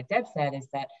 and what Deb said, is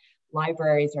that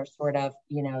libraries are sort of,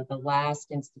 the last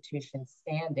institution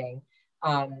standing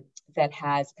that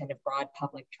has kind of broad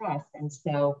public trust. And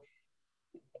so,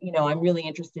 I'm really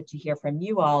interested to hear from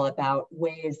you all about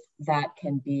ways that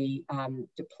can be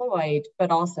deployed, but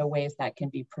also ways that can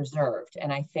be preserved.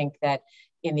 And I think that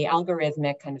in the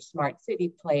algorithmic kind of smart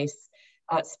city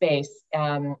space,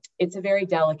 it's a very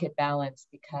delicate balance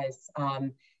because,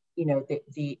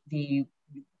 the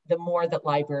the more that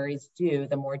libraries do,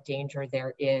 the more danger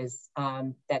there is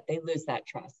that they lose that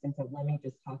trust. And so let me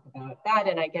just talk about that.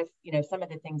 And I guess, some of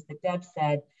the things that Deb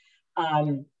said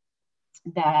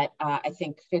that I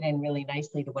think fit in really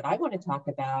nicely to what I want to talk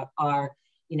about are,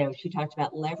 she talked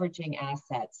about leveraging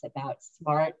assets, about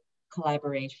smart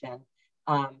collaboration,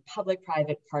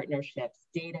 public-private partnerships,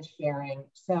 data sharing.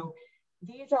 So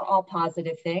these are all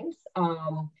positive things.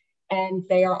 And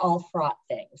they are all fraught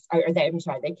things.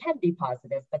 They can be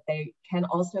positive, but they can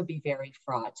also be very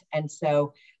fraught. And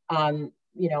so, I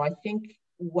think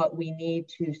what we need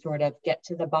to sort of get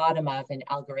to the bottom of in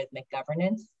algorithmic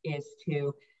governance is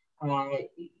to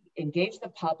engage the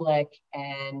public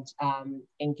and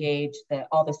engage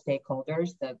all the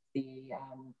stakeholders, the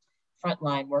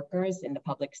frontline workers in the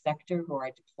public sector who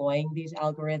are deploying these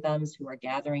algorithms, who are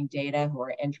gathering data, who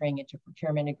are entering into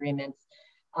procurement agreements,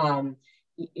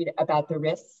 about the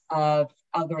risks of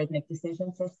algorithmic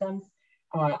decision systems,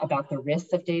 about the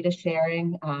risks of data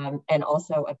sharing, and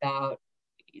also about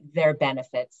their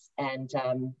benefits and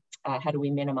how do we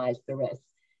minimize the risks.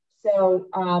 So,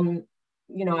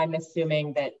 I'm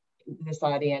assuming that this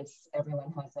audience,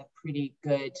 everyone has a pretty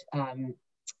good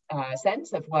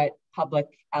sense of what public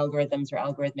algorithms or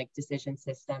algorithmic decision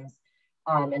systems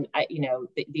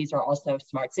these are also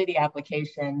smart city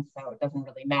applications, so it doesn't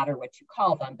really matter what you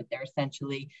call them, but they're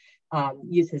essentially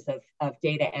uses of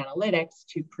data analytics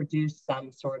to produce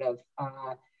some sort of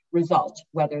result,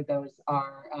 whether those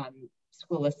are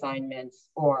school assignments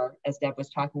or, as Deb was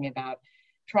talking about,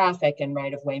 traffic and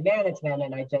right-of-way management.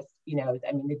 And I just,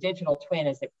 the digital twin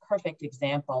is a perfect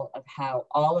example of how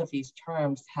all of these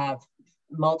terms have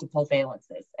multiple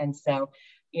valences. And so,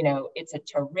 it's a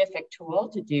terrific tool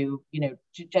to do,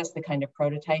 just the kind of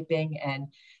prototyping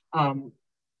and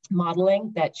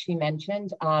modeling that she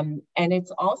mentioned. And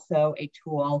it's also a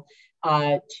tool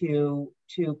to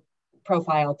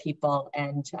profile people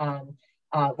and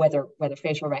whether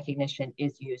facial recognition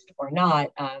is used or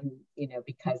not,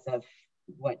 because of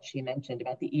what she mentioned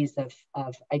about the ease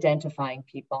of identifying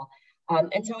people.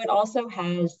 And so it also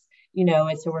has,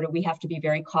 it's sort of, we have to be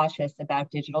very cautious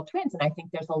about digital twins. And I think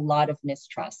there's a lot of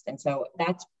mistrust. And so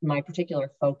that's my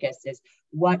particular focus, is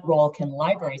what role can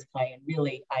libraries play? And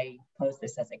really, I pose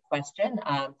this as a question.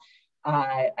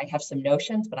 I have some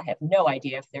notions, but I have no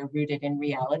idea if they're rooted in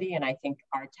reality. And I think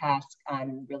our task,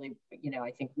 really,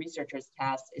 I think researchers'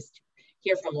 task is to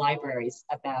hear from libraries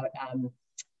about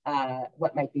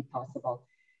what might be possible.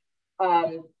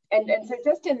 And so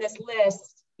just in this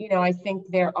list, I think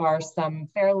there are some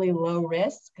fairly low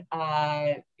risk,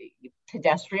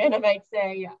 pedestrian, I might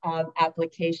say,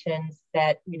 applications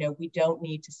that, we don't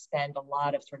need to spend a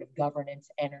lot of sort of governance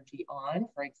energy on.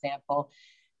 For example,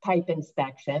 pipe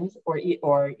inspections, or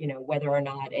whether or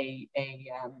not a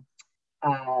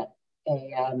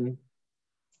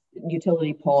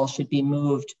utility pole should be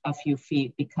moved a few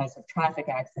feet because of traffic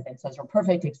accidents. Those are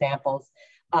perfect examples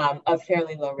of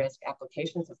fairly low risk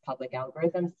applications of public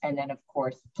algorithms. And then, of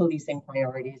course, policing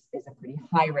priorities is a pretty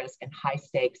high risk and high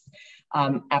stakes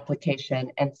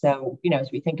application. And so, as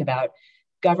we think about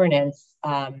governance,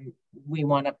 we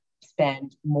want to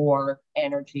spend more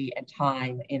energy and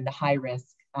time in the high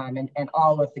risk and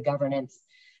all of the governance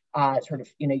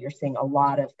you're seeing a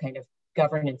lot of kind of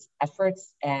governance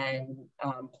efforts and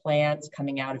plans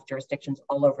coming out of jurisdictions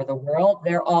all over the world.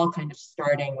 They're all kind of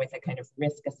starting with a kind of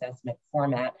risk assessment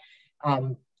format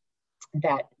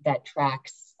that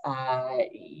tracks,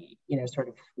 sort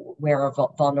of where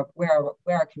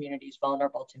are communities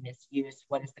vulnerable to misuse,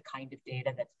 what is the kind of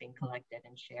data that's being collected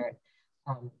and shared,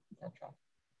 etc.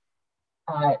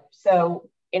 So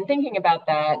in thinking about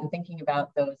that and thinking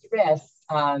about those risks,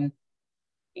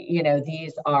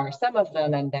 these are some of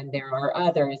them, and then there are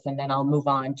others, and then I'll move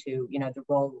on to, the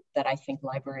role that I think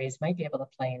libraries might be able to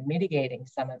play in mitigating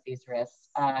some of these risks.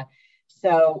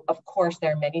 So, of course,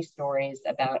 there are many stories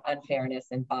about unfairness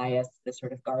and bias, the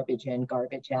sort of garbage in,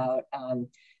 garbage out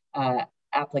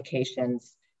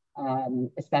applications,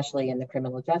 especially in the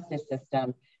criminal justice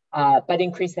system, but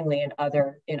increasingly in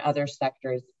other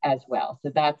sectors as well.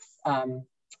 So that's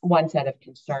one set of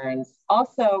concerns.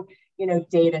 Also,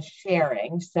 data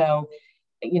sharing. So,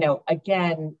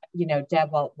 again,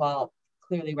 Deb, while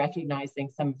clearly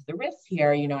recognizing some of the risks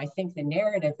here, I think the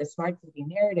narrative, the smart city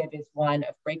narrative, is one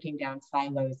of breaking down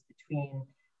silos between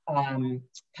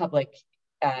public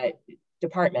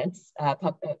departments,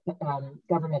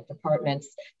 government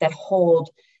departments that hold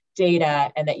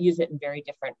data and that use it in very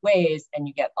different ways. And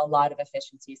you get a lot of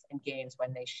efficiencies and gains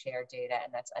when they share data,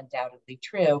 and that's undoubtedly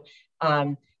true.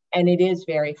 And it is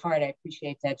very hard. I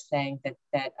appreciate Deb saying that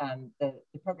the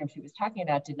program she was talking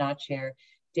about did not share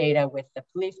data with the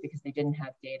police because they didn't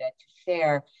have data to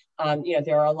share. You know,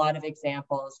 there are a lot of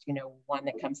examples. You know, one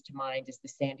that comes to mind is the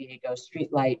San Diego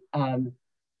streetlight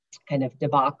kind of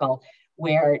debacle,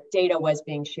 where data was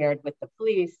being shared with the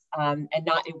police, and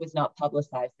it was not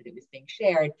publicized that it was being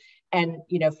shared. And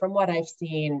you know, from what I've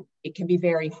seen, it can be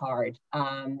very hard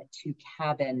to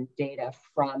cabin data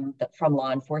from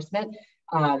law enforcement,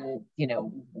 you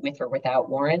know, with or without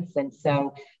warrants. And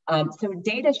so, so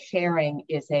data sharing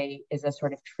is a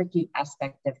sort of tricky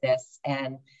aspect of this,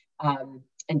 and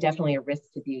definitely a risk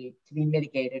to be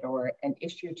mitigated or an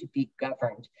issue to be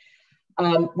governed.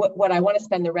 What I want to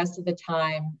spend the rest of the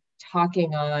time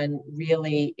talking on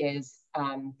really is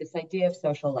this idea of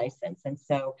social license. And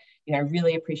so, you know, I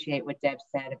really appreciate what Deb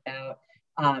said about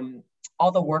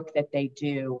all the work that they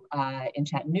do in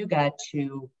Chattanooga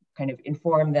to kind of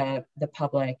inform the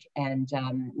public and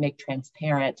make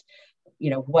transparent, you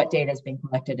know, what data is being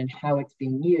collected and how it's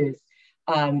being used.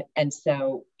 And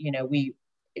so, you know, we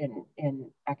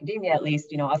in academia, at least,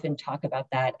 you know, often talk about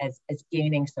that as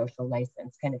gaining social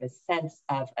license, kind of a sense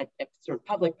of a sort of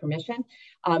public permission,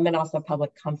 and also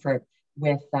public comfort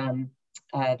with the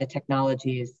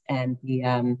technologies and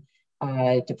the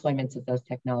deployments of those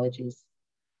technologies.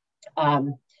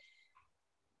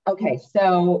 Okay,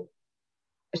 so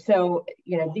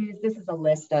you know, this is a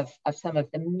list of some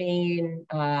of the main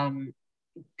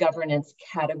governance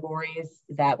categories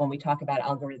that when we talk about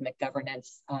algorithmic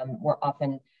governance, we're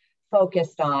often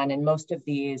focused on. And most of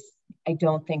these, I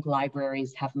don't think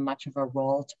libraries have much of a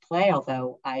role to play,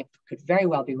 although I could very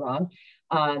well be wrong.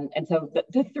 And so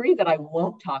the three that I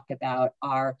won't talk about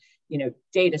are, you know,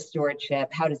 data stewardship,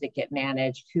 how does it get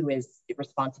managed, who is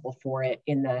responsible for it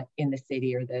in the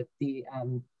city or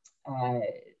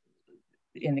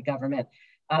in the government.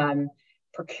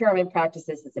 Procurement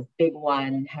practices is a big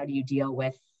one. How do you deal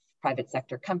with private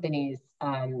sector companies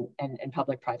and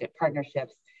public-private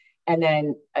partnerships? And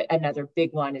then another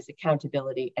big one is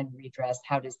accountability and redress.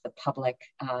 How does the public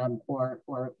or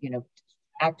you know,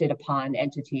 acted upon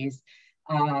entities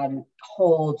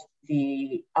hold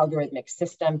the algorithmic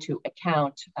system to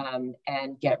account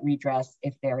and get redress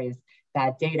if there is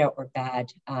bad data or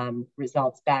bad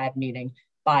results, bad meaning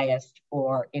biased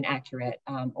or inaccurate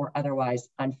or otherwise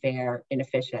unfair,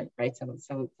 inefficient, right?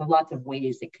 So lots of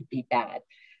ways it could be bad.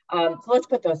 So let's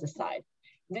put those aside.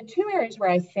 The two areas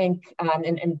where I think,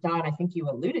 and Don, I think you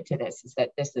alluded to this, is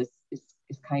that this is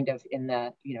kind of in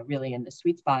the, you know, really in the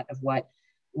sweet spot of what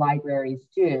libraries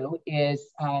do is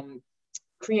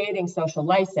creating social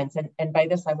license. And by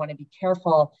this, I want to be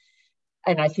careful.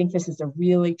 And I think this is a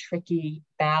really tricky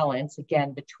balance,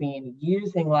 again, between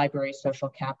using library social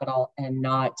capital and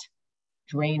not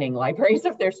draining libraries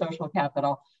of their social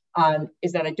capital,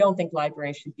 is that I don't think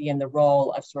libraries should be in the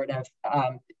role of sort of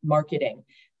marketing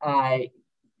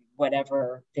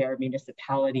whatever their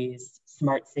municipality's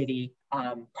smart city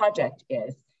project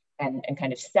is and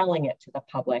kind of selling it to the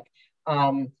public,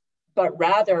 but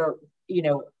rather, you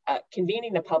know,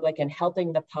 convening the public and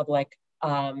helping the public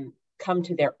come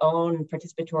to their own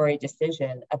participatory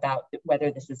decision about whether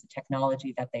this is a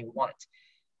technology that they want.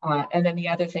 And then the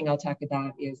other thing I'll talk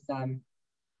about is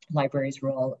libraries'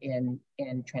 role in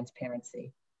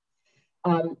transparency.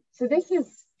 So this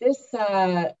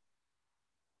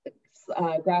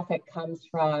graphic comes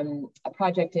from a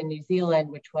project in New Zealand,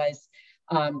 which was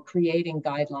creating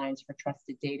guidelines for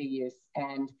trusted data use.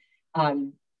 And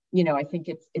you know, I think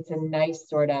it's a nice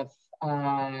sort of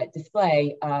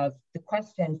display of the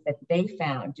questions that they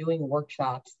found doing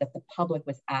workshops that the public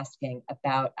was asking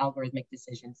about algorithmic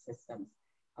decision systems.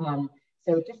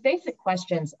 So just basic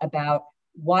questions about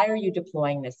why are you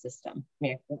deploying this system? I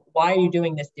mean, why are you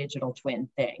doing this digital twin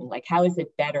thing? Like, how is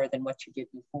it better than what you did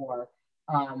before?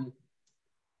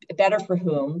 Better for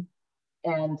whom?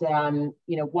 And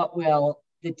you know, what will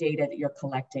the data that you're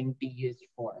collecting be used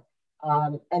for?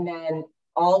 And then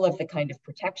all of the kind of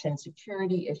protection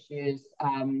security issues,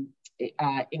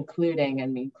 including,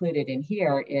 and included in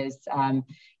here is,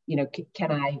 you know,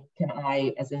 can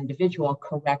I as an individual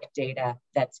correct data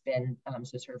that's been,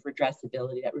 so sort of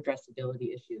redressability, that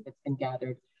redressability issue that's been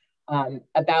gathered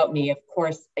about me. Of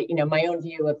course, you know, my own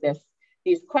view of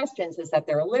these questions is that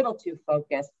they're a little too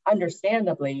focused,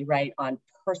 understandably, right, on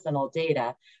personal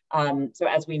data. So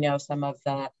as we know, some of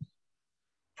the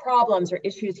problems or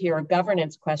issues here or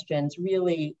governance questions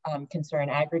really concern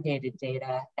aggregated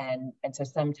data. And so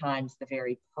sometimes the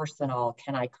very personal,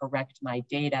 can I correct my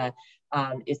data,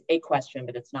 is a question,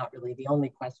 but it's not really the only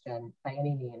question by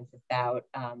any means about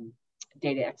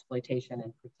data exploitation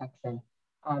and protection.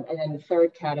 And then the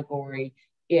third category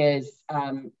is,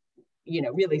 you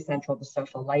know, really central to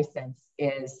social license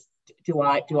is do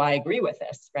I agree with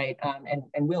this, right?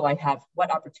 And will I have,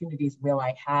 what opportunities will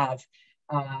I have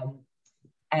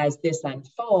as this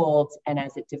unfolds and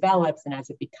as it develops and as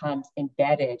it becomes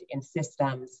embedded in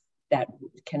systems that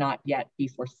cannot yet be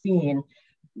foreseen?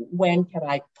 When can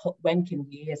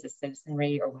we as a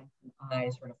citizenry, or when can I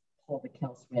sort of pull the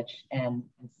kill switch and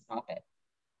stop it?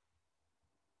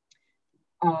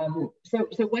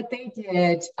 So what they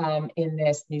did in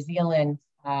this New Zealand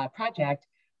project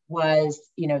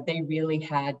was, they really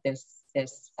had this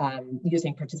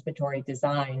using participatory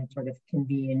design, sort of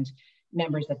convened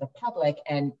members of the public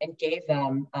and gave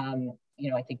them,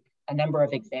 I think a number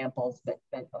of examples. But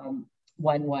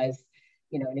one was,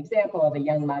 an example of a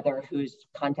young mother who's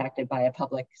contacted by a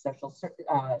public social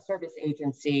service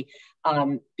agency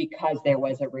because there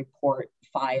was a report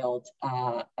filed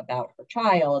about her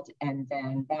child, and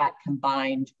then that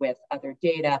combined with other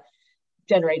data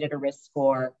generated a risk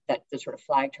score that sort of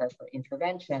flagged her for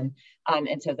intervention.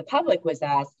 And so the public was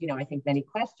asked, I think many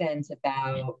questions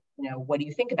about, what do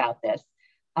you think about this?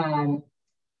 And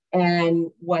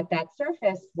what that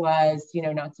surfaced was,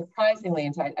 not surprisingly,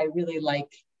 and so I really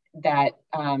like that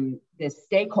the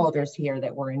stakeholders here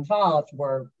that were involved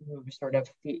were sort of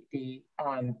the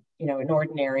an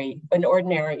ordinary,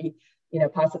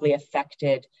 possibly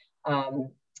affected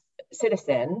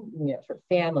citizen, sort of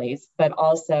families, but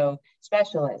also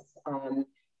specialists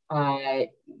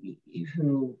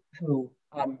who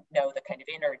know the kind of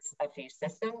innards of these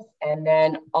systems, and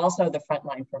then also the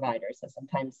frontline providers. So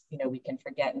sometimes, we can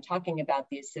forget in talking about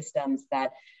these systems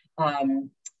that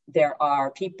there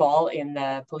are people in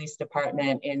the police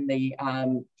department, in the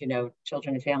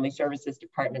children and family services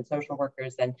department, social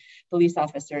workers and police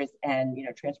officers, and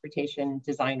transportation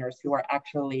designers who are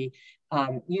actually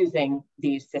using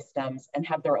these systems and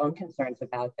have their own concerns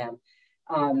about them,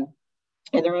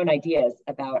 and their own ideas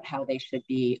about how they should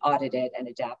be audited and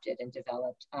adapted and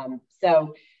developed. I'll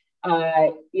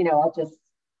just,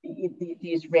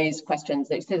 these raise questions,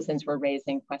 the citizens were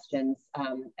raising questions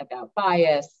about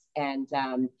bias and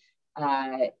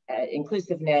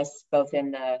inclusiveness, both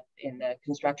in the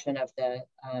construction of the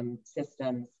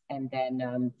systems, and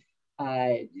then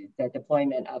the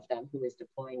deployment of them, who is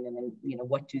deploying them, and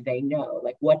what do they know?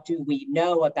 Like, what do we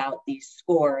know about these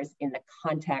scores in the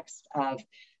context of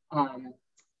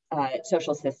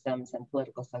social systems and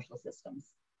political social systems?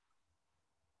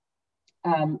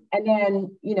 And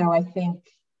then, I think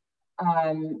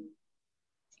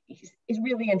is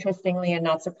really interestingly and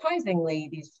not surprisingly,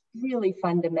 these really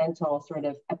fundamental sort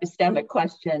of epistemic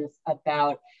questions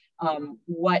about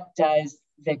what does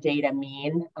the data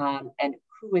mean, and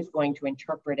who is going to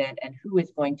interpret it, and who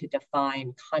is going to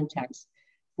define context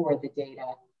for the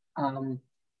data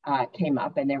came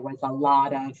up, and there was a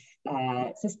lot of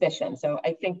suspicion. So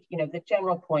I think, the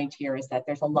general point here is that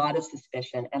there's a lot of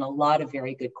suspicion and a lot of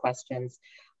very good questions.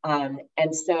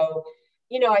 And so,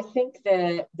 I think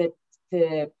the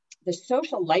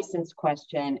social license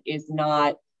question is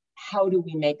not how do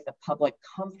we make the public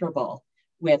comfortable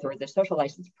with, or the social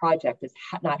license project is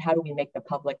not how do we make the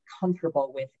public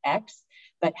comfortable with X,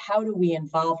 but how do we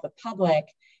involve the public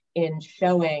in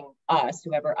showing us,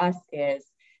 whoever us is,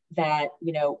 that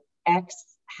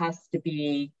X has to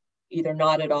be either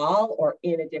not at all or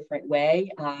in a different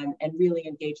way, and really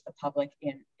engage the public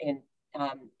in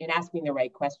asking the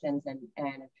right questions and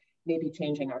maybe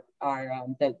changing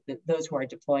those who are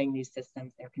deploying these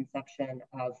systems, their conception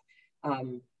of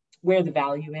where the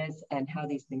value is and how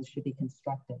these things should be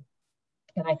constructed.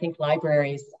 And I think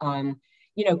libraries,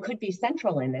 could be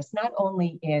central in this, not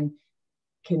only in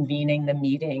convening the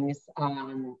meetings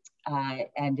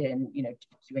and in,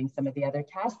 doing some of the other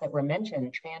tasks that were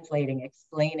mentioned, translating,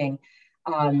 explaining,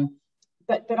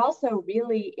 but also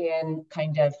really in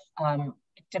kind of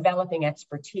developing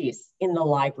expertise in the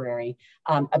library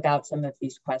about some of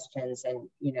these questions, and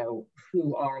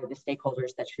who are the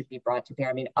stakeholders that should be brought to bear.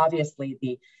 I mean, obviously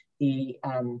the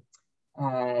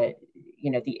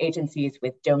agencies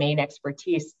with domain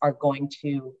expertise are going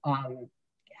to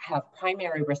have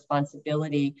primary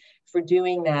responsibility for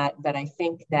doing that, but I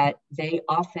think that they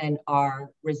often are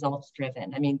results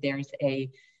driven. I mean, there's a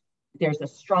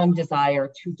strong desire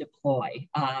to deploy,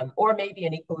 or maybe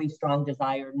an equally strong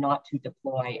desire not to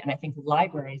deploy. And I think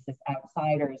libraries as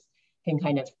outsiders can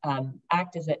kind of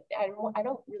act as I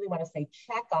don't really want to say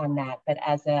check on that, but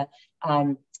as a,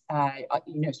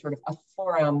 sort of a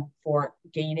forum for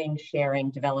gaining, sharing,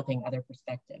 developing other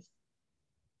perspectives.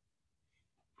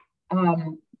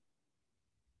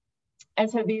 And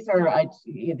so these are,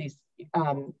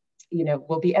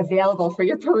 will be available for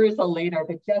your perusal later,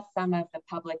 but just some of the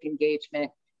public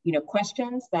engagement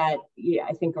questions that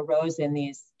I think arose in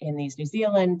these New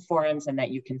Zealand forums, and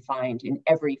that you can find in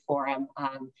every forum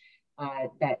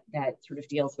that sort of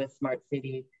deals with smart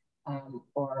city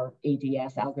or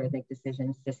ADS, algorithmic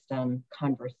decision system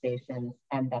conversations,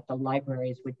 and that the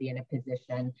libraries would be in a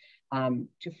position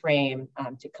to frame,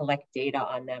 to collect data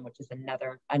on them, which is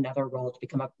another role, to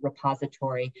become a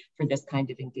repository for this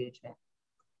kind of engagement.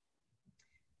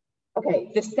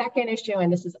 Okay, the second issue,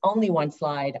 and this is only one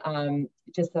slide,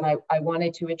 just that I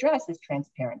wanted to address, is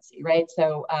transparency, right?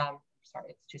 So,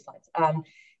 sorry, it's 2 slides.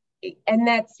 And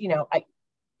that's,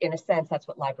 in a sense, that's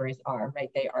what libraries are,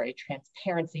 right? They are a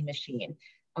transparency machine,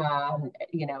 and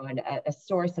a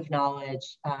source of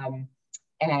knowledge, and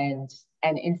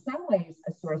in some ways,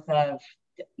 a source of,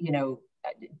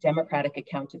 democratic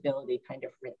accountability, kind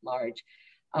of writ large.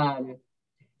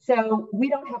 So we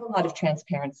don't have a lot of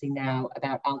transparency now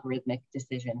about algorithmic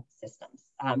decision systems.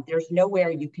 There's nowhere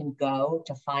you can go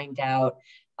to find out,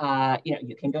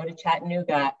 you can go to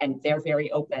Chattanooga and they're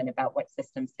very open about what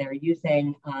systems they're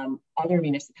using. Other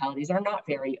municipalities are not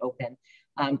very open.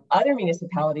 Other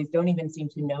municipalities don't even seem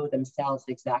to know themselves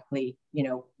exactly,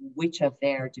 which of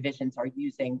their divisions are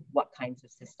using what kinds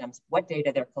of systems, what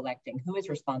data they're collecting, who is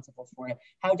responsible for it,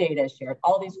 how data is shared.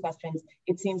 All these questions,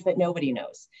 it seems that nobody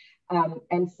knows.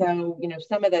 And so,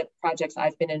 some of the projects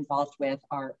I've been involved with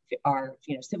are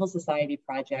civil society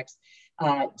projects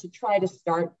to try to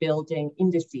start building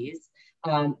indices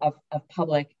of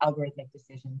public algorithmic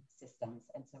decision systems.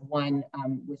 And so one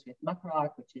was with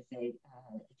Muckrock, which is a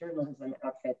journalism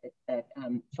outfit that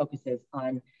focuses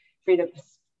on freedom,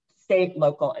 state,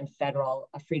 local, and federal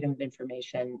freedom of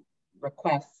information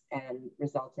requests and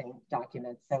resulting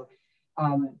documents. So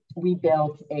we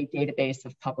built a database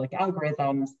of public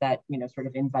algorithms that sort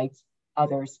of invites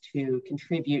others to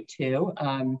contribute to,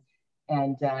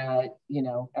 and I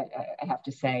have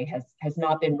to say has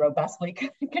not been robustly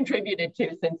contributed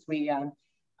to since we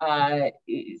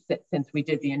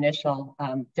did the initial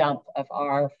dump of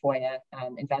our FOIA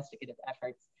investigative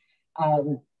efforts.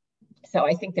 So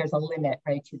I think there's a limit,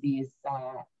 right, to these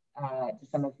to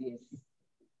some of these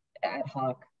ad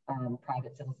hoc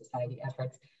private civil society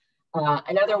efforts.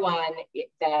 Another one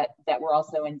that we're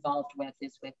also involved with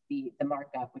is with the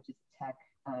Markup, which is a tech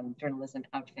journalism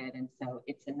outfit. And so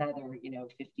it's another,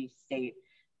 50 state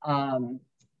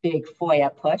big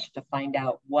FOIA push to find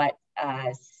out what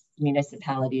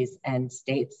municipalities and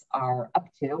states are up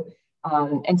to.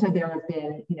 And so there have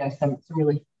been, some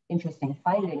really interesting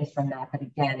findings from that, but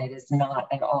again, it is not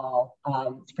at all,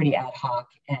 it's pretty ad hoc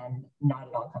and not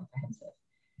at all comprehensive.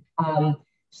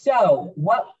 So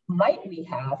what might we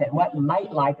have and what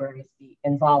might libraries be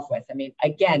involved with? I mean,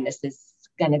 again, this is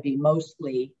going to be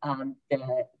mostly,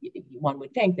 one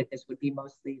would think that this would be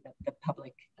mostly the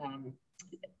public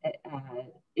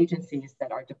agencies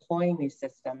that are deploying these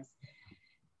systems,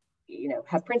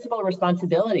 have principal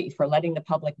responsibility for letting the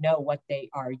public know what they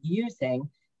are using.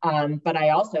 But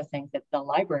I also think that the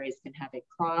libraries can have a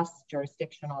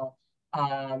cross-jurisdictional,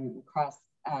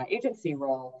 cross-agency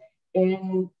role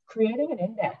in creating an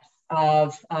index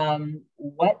of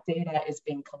what data is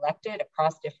being collected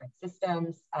across different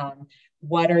systems,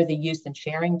 what are the use and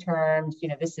sharing terms.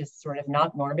 This is sort of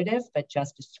not normative, but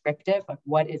just descriptive of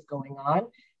what is going on.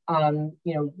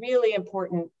 Really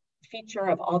important feature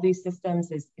of all these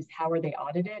systems is how are they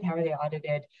audited? How are they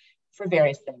audited for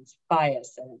various things,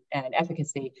 bias and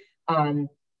efficacy,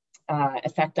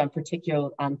 effect on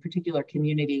particular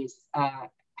communities,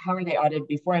 how are they audited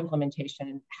before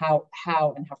implementation? How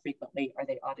and how frequently are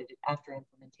they audited after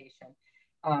implementation?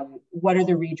 What are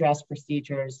the redress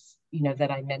procedures,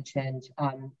 that I mentioned?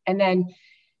 And then,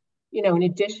 in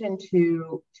addition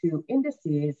to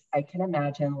indices, I can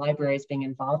imagine libraries being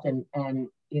involved, and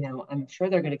I'm sure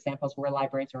there are good examples where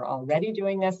libraries are already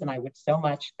doing this, and I would so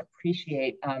much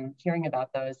appreciate hearing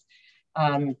about those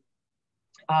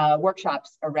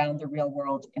workshops around the real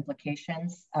world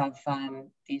implications of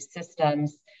these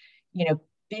systems,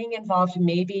 being involved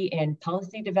maybe in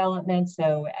policy development.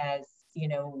 So as,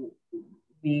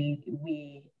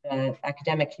 we the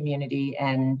academic community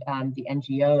and the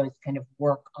NGOs kind of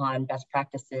work on best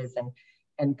practices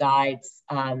and guides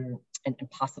and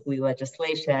possibly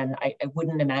legislation. I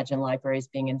wouldn't imagine libraries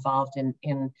being involved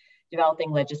in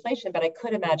developing legislation, but I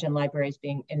could imagine libraries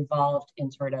being involved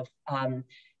in sort of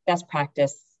best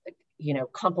practice,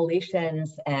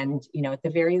 compilations and, at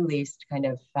the very least, kind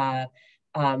of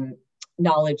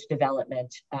knowledge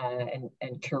development and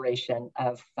curation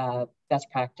of best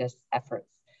practice efforts.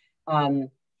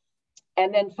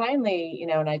 And then finally,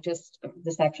 and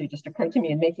this actually just occurred to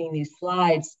me in making these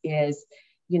slides is,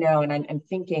 you know, and I'm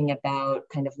thinking about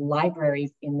kind of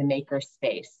libraries in the maker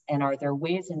space, and are there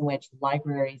ways in which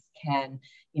libraries can,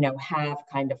 you know, have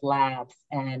kind of labs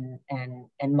and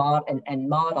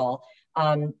model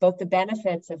both the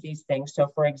benefits of these things. So,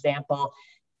 for example,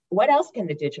 what else can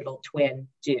the digital twin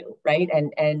do, right?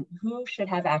 And who should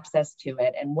have access to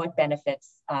it, and what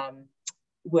benefits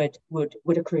would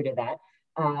accrue to that?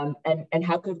 And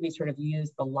how could we sort of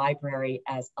use the library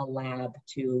as a lab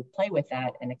to play with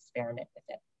that and experiment with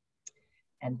it?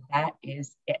 And that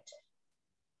is it.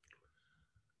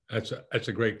 That's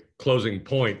a great closing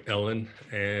point, Ellen.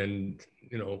 And,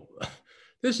 you know,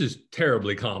 this is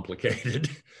terribly complicated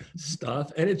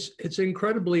stuff, and it's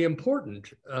incredibly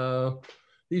important.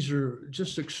 These are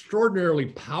just extraordinarily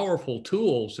powerful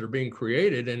tools that are being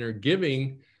created and are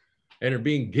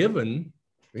being given,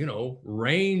 you know,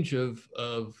 range of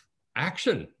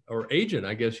action or agent,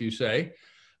 I guess you say,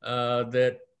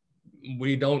 that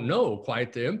we don't know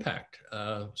quite the impact.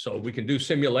 So we can do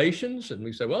simulations and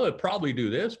we say, well, it'll probably do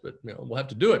this, but you know, we'll have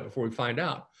to do it before we find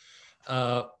out.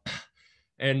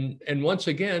 And once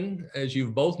again, as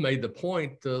you've both made the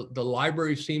point, the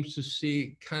library seems to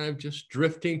see kind of just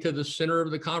drifting to the center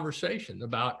of the conversation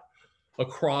about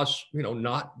across, you know,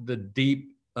 not the deep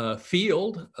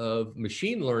field of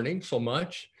machine learning so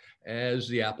much as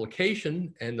the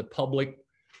application and the public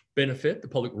benefit, the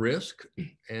public risk.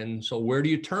 And so where do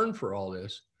you turn for all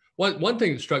this? One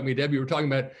thing that struck me, Deb, you were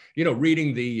talking about, you know,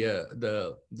 reading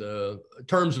the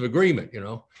terms of agreement, you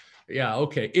know. Yeah,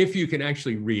 okay, if you can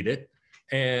actually read it.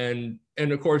 And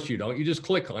of course you don't, you just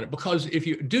click on it, because if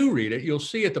you do read it, you'll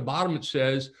see at the bottom it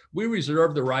says, we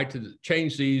reserve the right to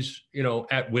change these, you know,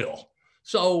 at will.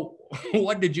 So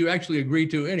what did you actually agree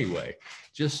to anyway?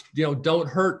 Just, you know, don't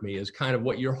hurt me is kind of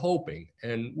what you're hoping.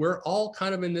 And we're all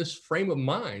kind of in this frame of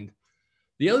mind.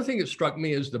 The other thing that struck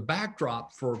me is the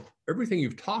backdrop for everything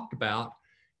you've talked about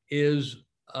is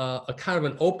a kind of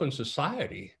an open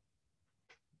society.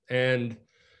 And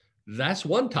that's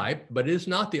one type, but it's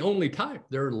not the only type.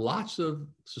 There are lots of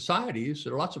societies,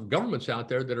 there are lots of governments out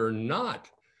there that are not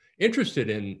interested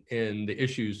in the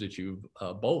issues that you've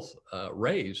both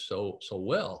raised so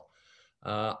well.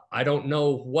 I don't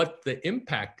know what the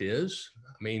impact is.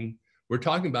 I mean, we're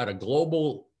talking about a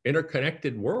global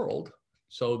interconnected world.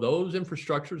 So those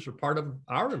infrastructures are part of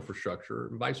our infrastructure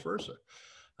and vice versa.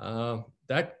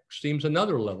 That seems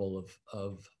another level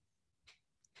of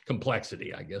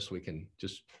complexity. I guess we can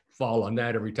just fall on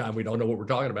that every time we don't know what we're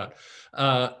talking about.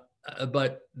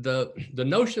 But the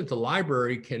notion that the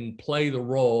library can play the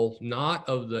role, not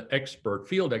of the expert,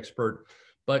 field expert,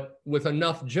 but with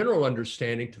enough general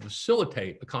understanding to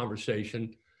facilitate the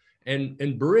conversation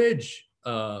and bridge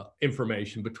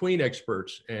information between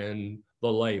experts and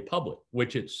the lay public,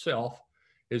 which itself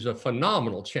is a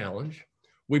phenomenal challenge.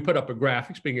 We put up a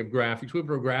graphic, speaking of graphics, we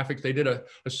put up graphics. They did a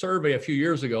survey a few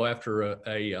years ago after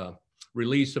a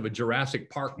release of a Jurassic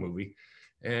Park movie.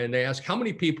 And they asked how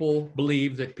many people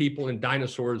believe that people and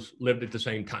dinosaurs lived at the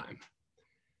same time.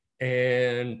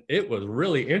 And it was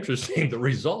really interesting, the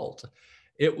result.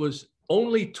 It was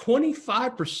only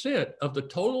 25% of the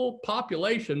total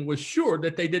population was sure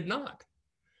that they did not.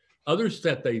 Others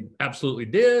that they absolutely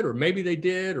did, or maybe they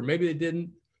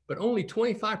didn't, but only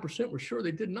 25% were sure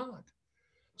they did not.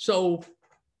 So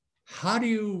how do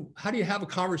you have a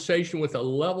conversation with a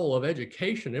level of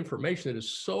education, information that is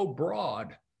so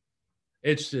broad?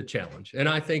 It's a challenge. And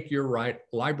I think you're right.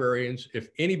 Librarians, if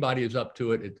anybody is up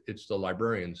to it, it's the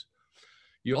librarians.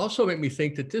 You also make me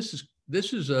think that this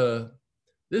is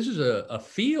a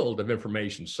field of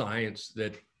information science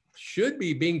that should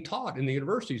be being taught in the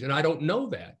universities. And I don't know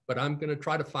that, but I'm going to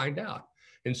try to find out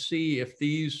and see if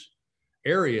these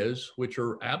areas, which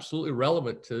are absolutely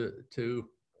relevant to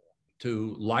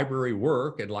library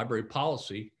work and library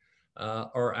policy,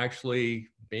 are actually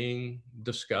being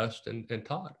discussed and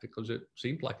taught, because it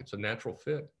seems like it's a natural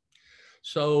fit.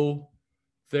 So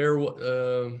there,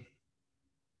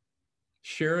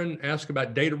 Sharon asked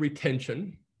about data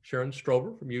retention. Sharon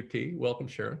Strover from UT, welcome,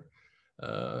 Sharon.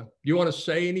 You want to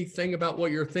say anything about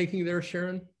what you're thinking there,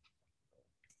 Sharon?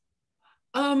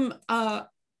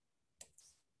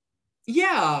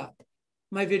 Yeah,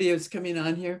 my video is coming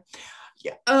on here.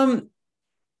 Yeah,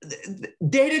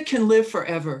 data can live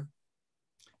forever.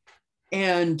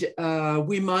 And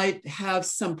we might have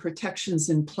some protections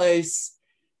in place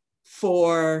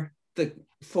for the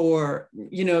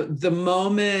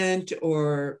moment,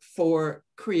 or for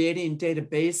creating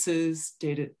databases,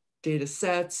 data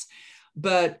sets.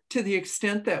 But to the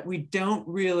extent that we don't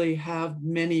really have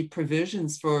many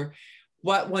provisions for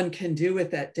what one can do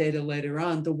with that data later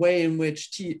on, the way in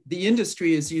which the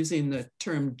industry is using the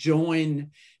term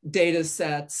join data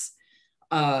sets,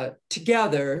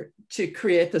 together to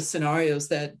create the scenarios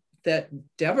that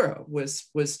Deborah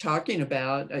was talking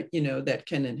about, that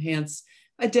can enhance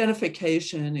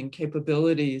identification and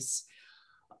capabilities,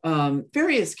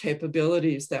 various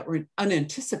capabilities that were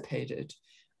unanticipated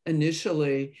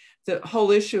initially. The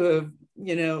whole issue of,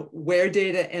 where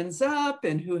data ends up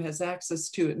and who has access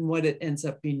to it and what it ends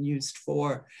up being used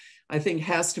for, I think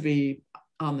has to be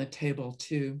on the table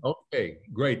too. Okay,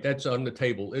 great. That's on the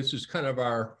table. This is kind of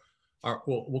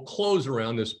we'll close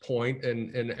around this point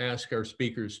and ask our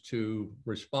speakers to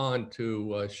respond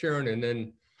to Sharon, and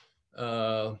then,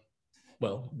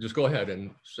 well, just go ahead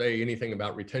and say anything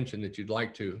about retention that you'd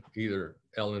like to, either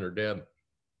Ellen or Deb.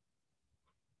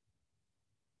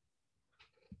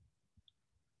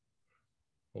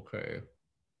 Okay.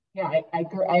 Yeah,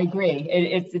 I agree.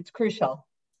 It's crucial.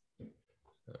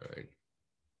 All right.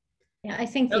 Yeah, I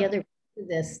think the other piece of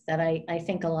this that I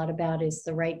think a lot about is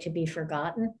the right to be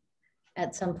forgotten.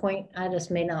 At some point, I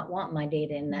just may not want my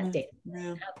data in that data.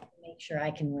 Yeah. How can I make sure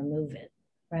I can remove it,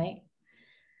 right?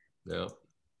 Yeah.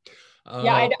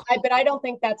 Yeah, but I don't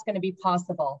think that's going to be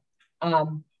possible.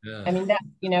 Yeah. I mean, that,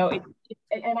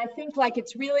 and I think like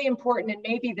it's really important, and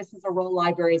maybe this is a role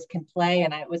libraries can play.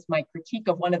 And it was my critique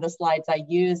of one of the slides I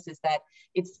used, is that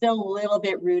it's still a little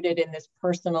bit rooted in this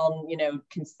personal,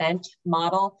 consent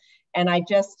model. And I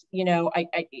just,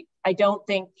 I don't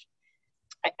think,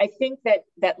 I think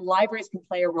that libraries can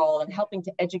play a role in helping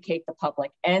to educate the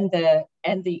public and the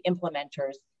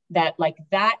implementers that like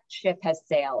that ship has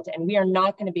sailed, and we are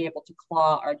not going to be able to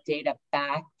claw our data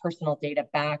back, personal data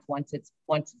back once it's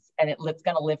and it's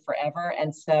going to live forever.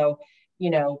 And so,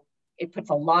 it puts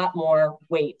a lot more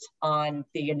weight on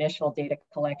the initial data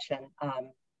collection.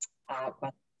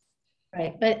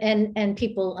 Right, but and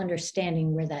people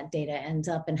understanding where that data ends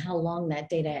up and how long that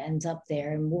data ends up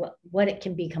there and what it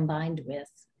can be combined with.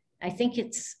 I think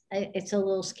it's a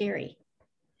little scary.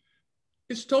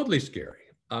 It's totally scary.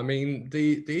 I mean,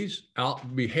 these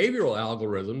behavioral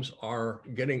algorithms are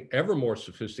getting ever more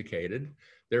sophisticated.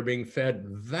 They're being fed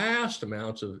vast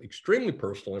amounts of extremely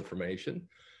personal information.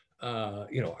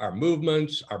 Our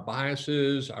movements, our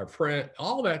biases, our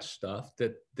all that stuff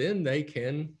that then they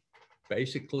can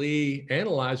basically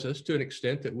analyze us to an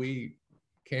extent that we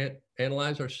can't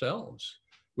analyze ourselves,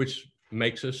 which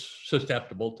makes us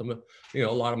susceptible to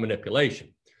a lot of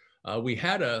manipulation. We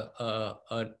had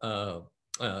a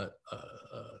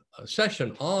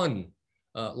session on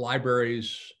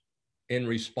libraries in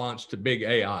response to big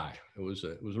AI. It was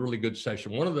a really good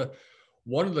session. One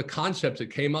of the concepts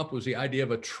that came up was the idea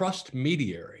of a trust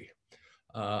mediary.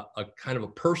 A kind of a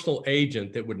personal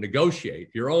agent that would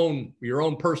negotiate, your own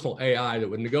personal AI that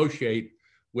would negotiate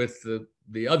with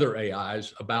the other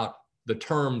AIs about the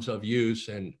terms of use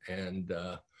and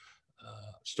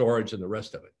storage and the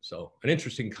rest of it. So an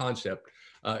interesting concept.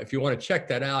 If you want to check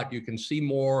that out, you can see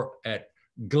more at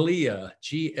glia,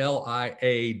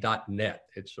 GLIA.net.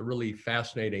 It's a really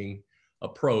fascinating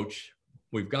approach.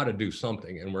 We've got to do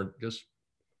something, and we're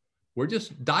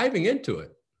just diving into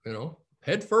it,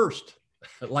 head first.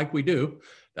 Like we do.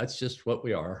 That's just what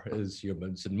we are as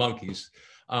humans and monkeys.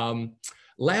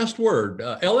 Last word,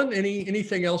 Ellen,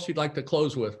 anything else you'd like to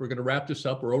close with? We're going to wrap this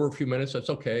up. We're over a few minutes. That's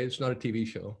okay. It's not a TV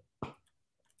show.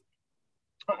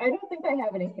 I don't think I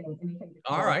have anything.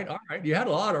 All right. You had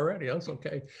a lot already. That's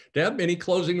okay. Deb, any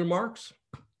closing remarks?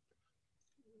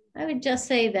 I would just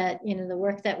say that, the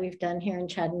work that we've done here in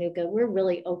Chattanooga, we're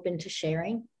really open to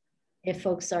sharing. If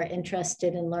folks are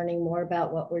interested in learning more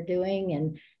about what we're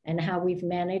doing and how we've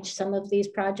managed some of these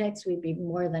projects, we'd be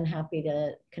more than happy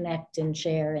to connect and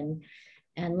share and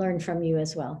learn from you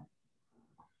as well.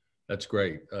 That's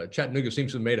great. Chattanooga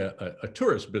seems to have made a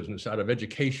tourist business out of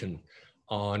education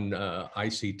on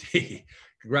ICT.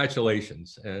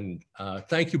 Congratulations. And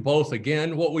thank you both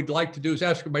again. What we'd like to do is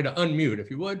ask everybody to unmute. If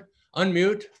you would,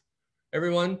 unmute.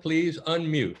 Everyone, please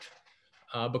unmute.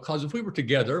 Because if we were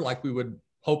together, like we would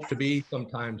hope to be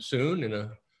sometime soon in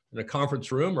a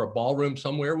conference room or a ballroom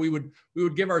somewhere, we would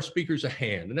give our speakers a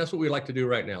hand. And that's what we like to do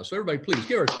right now. So everybody, please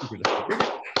give our speakers a hand.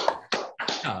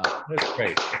 That's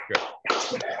great.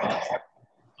 That's great.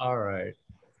 All right.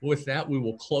 With that, we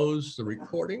will close the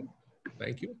recording.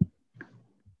 Thank you.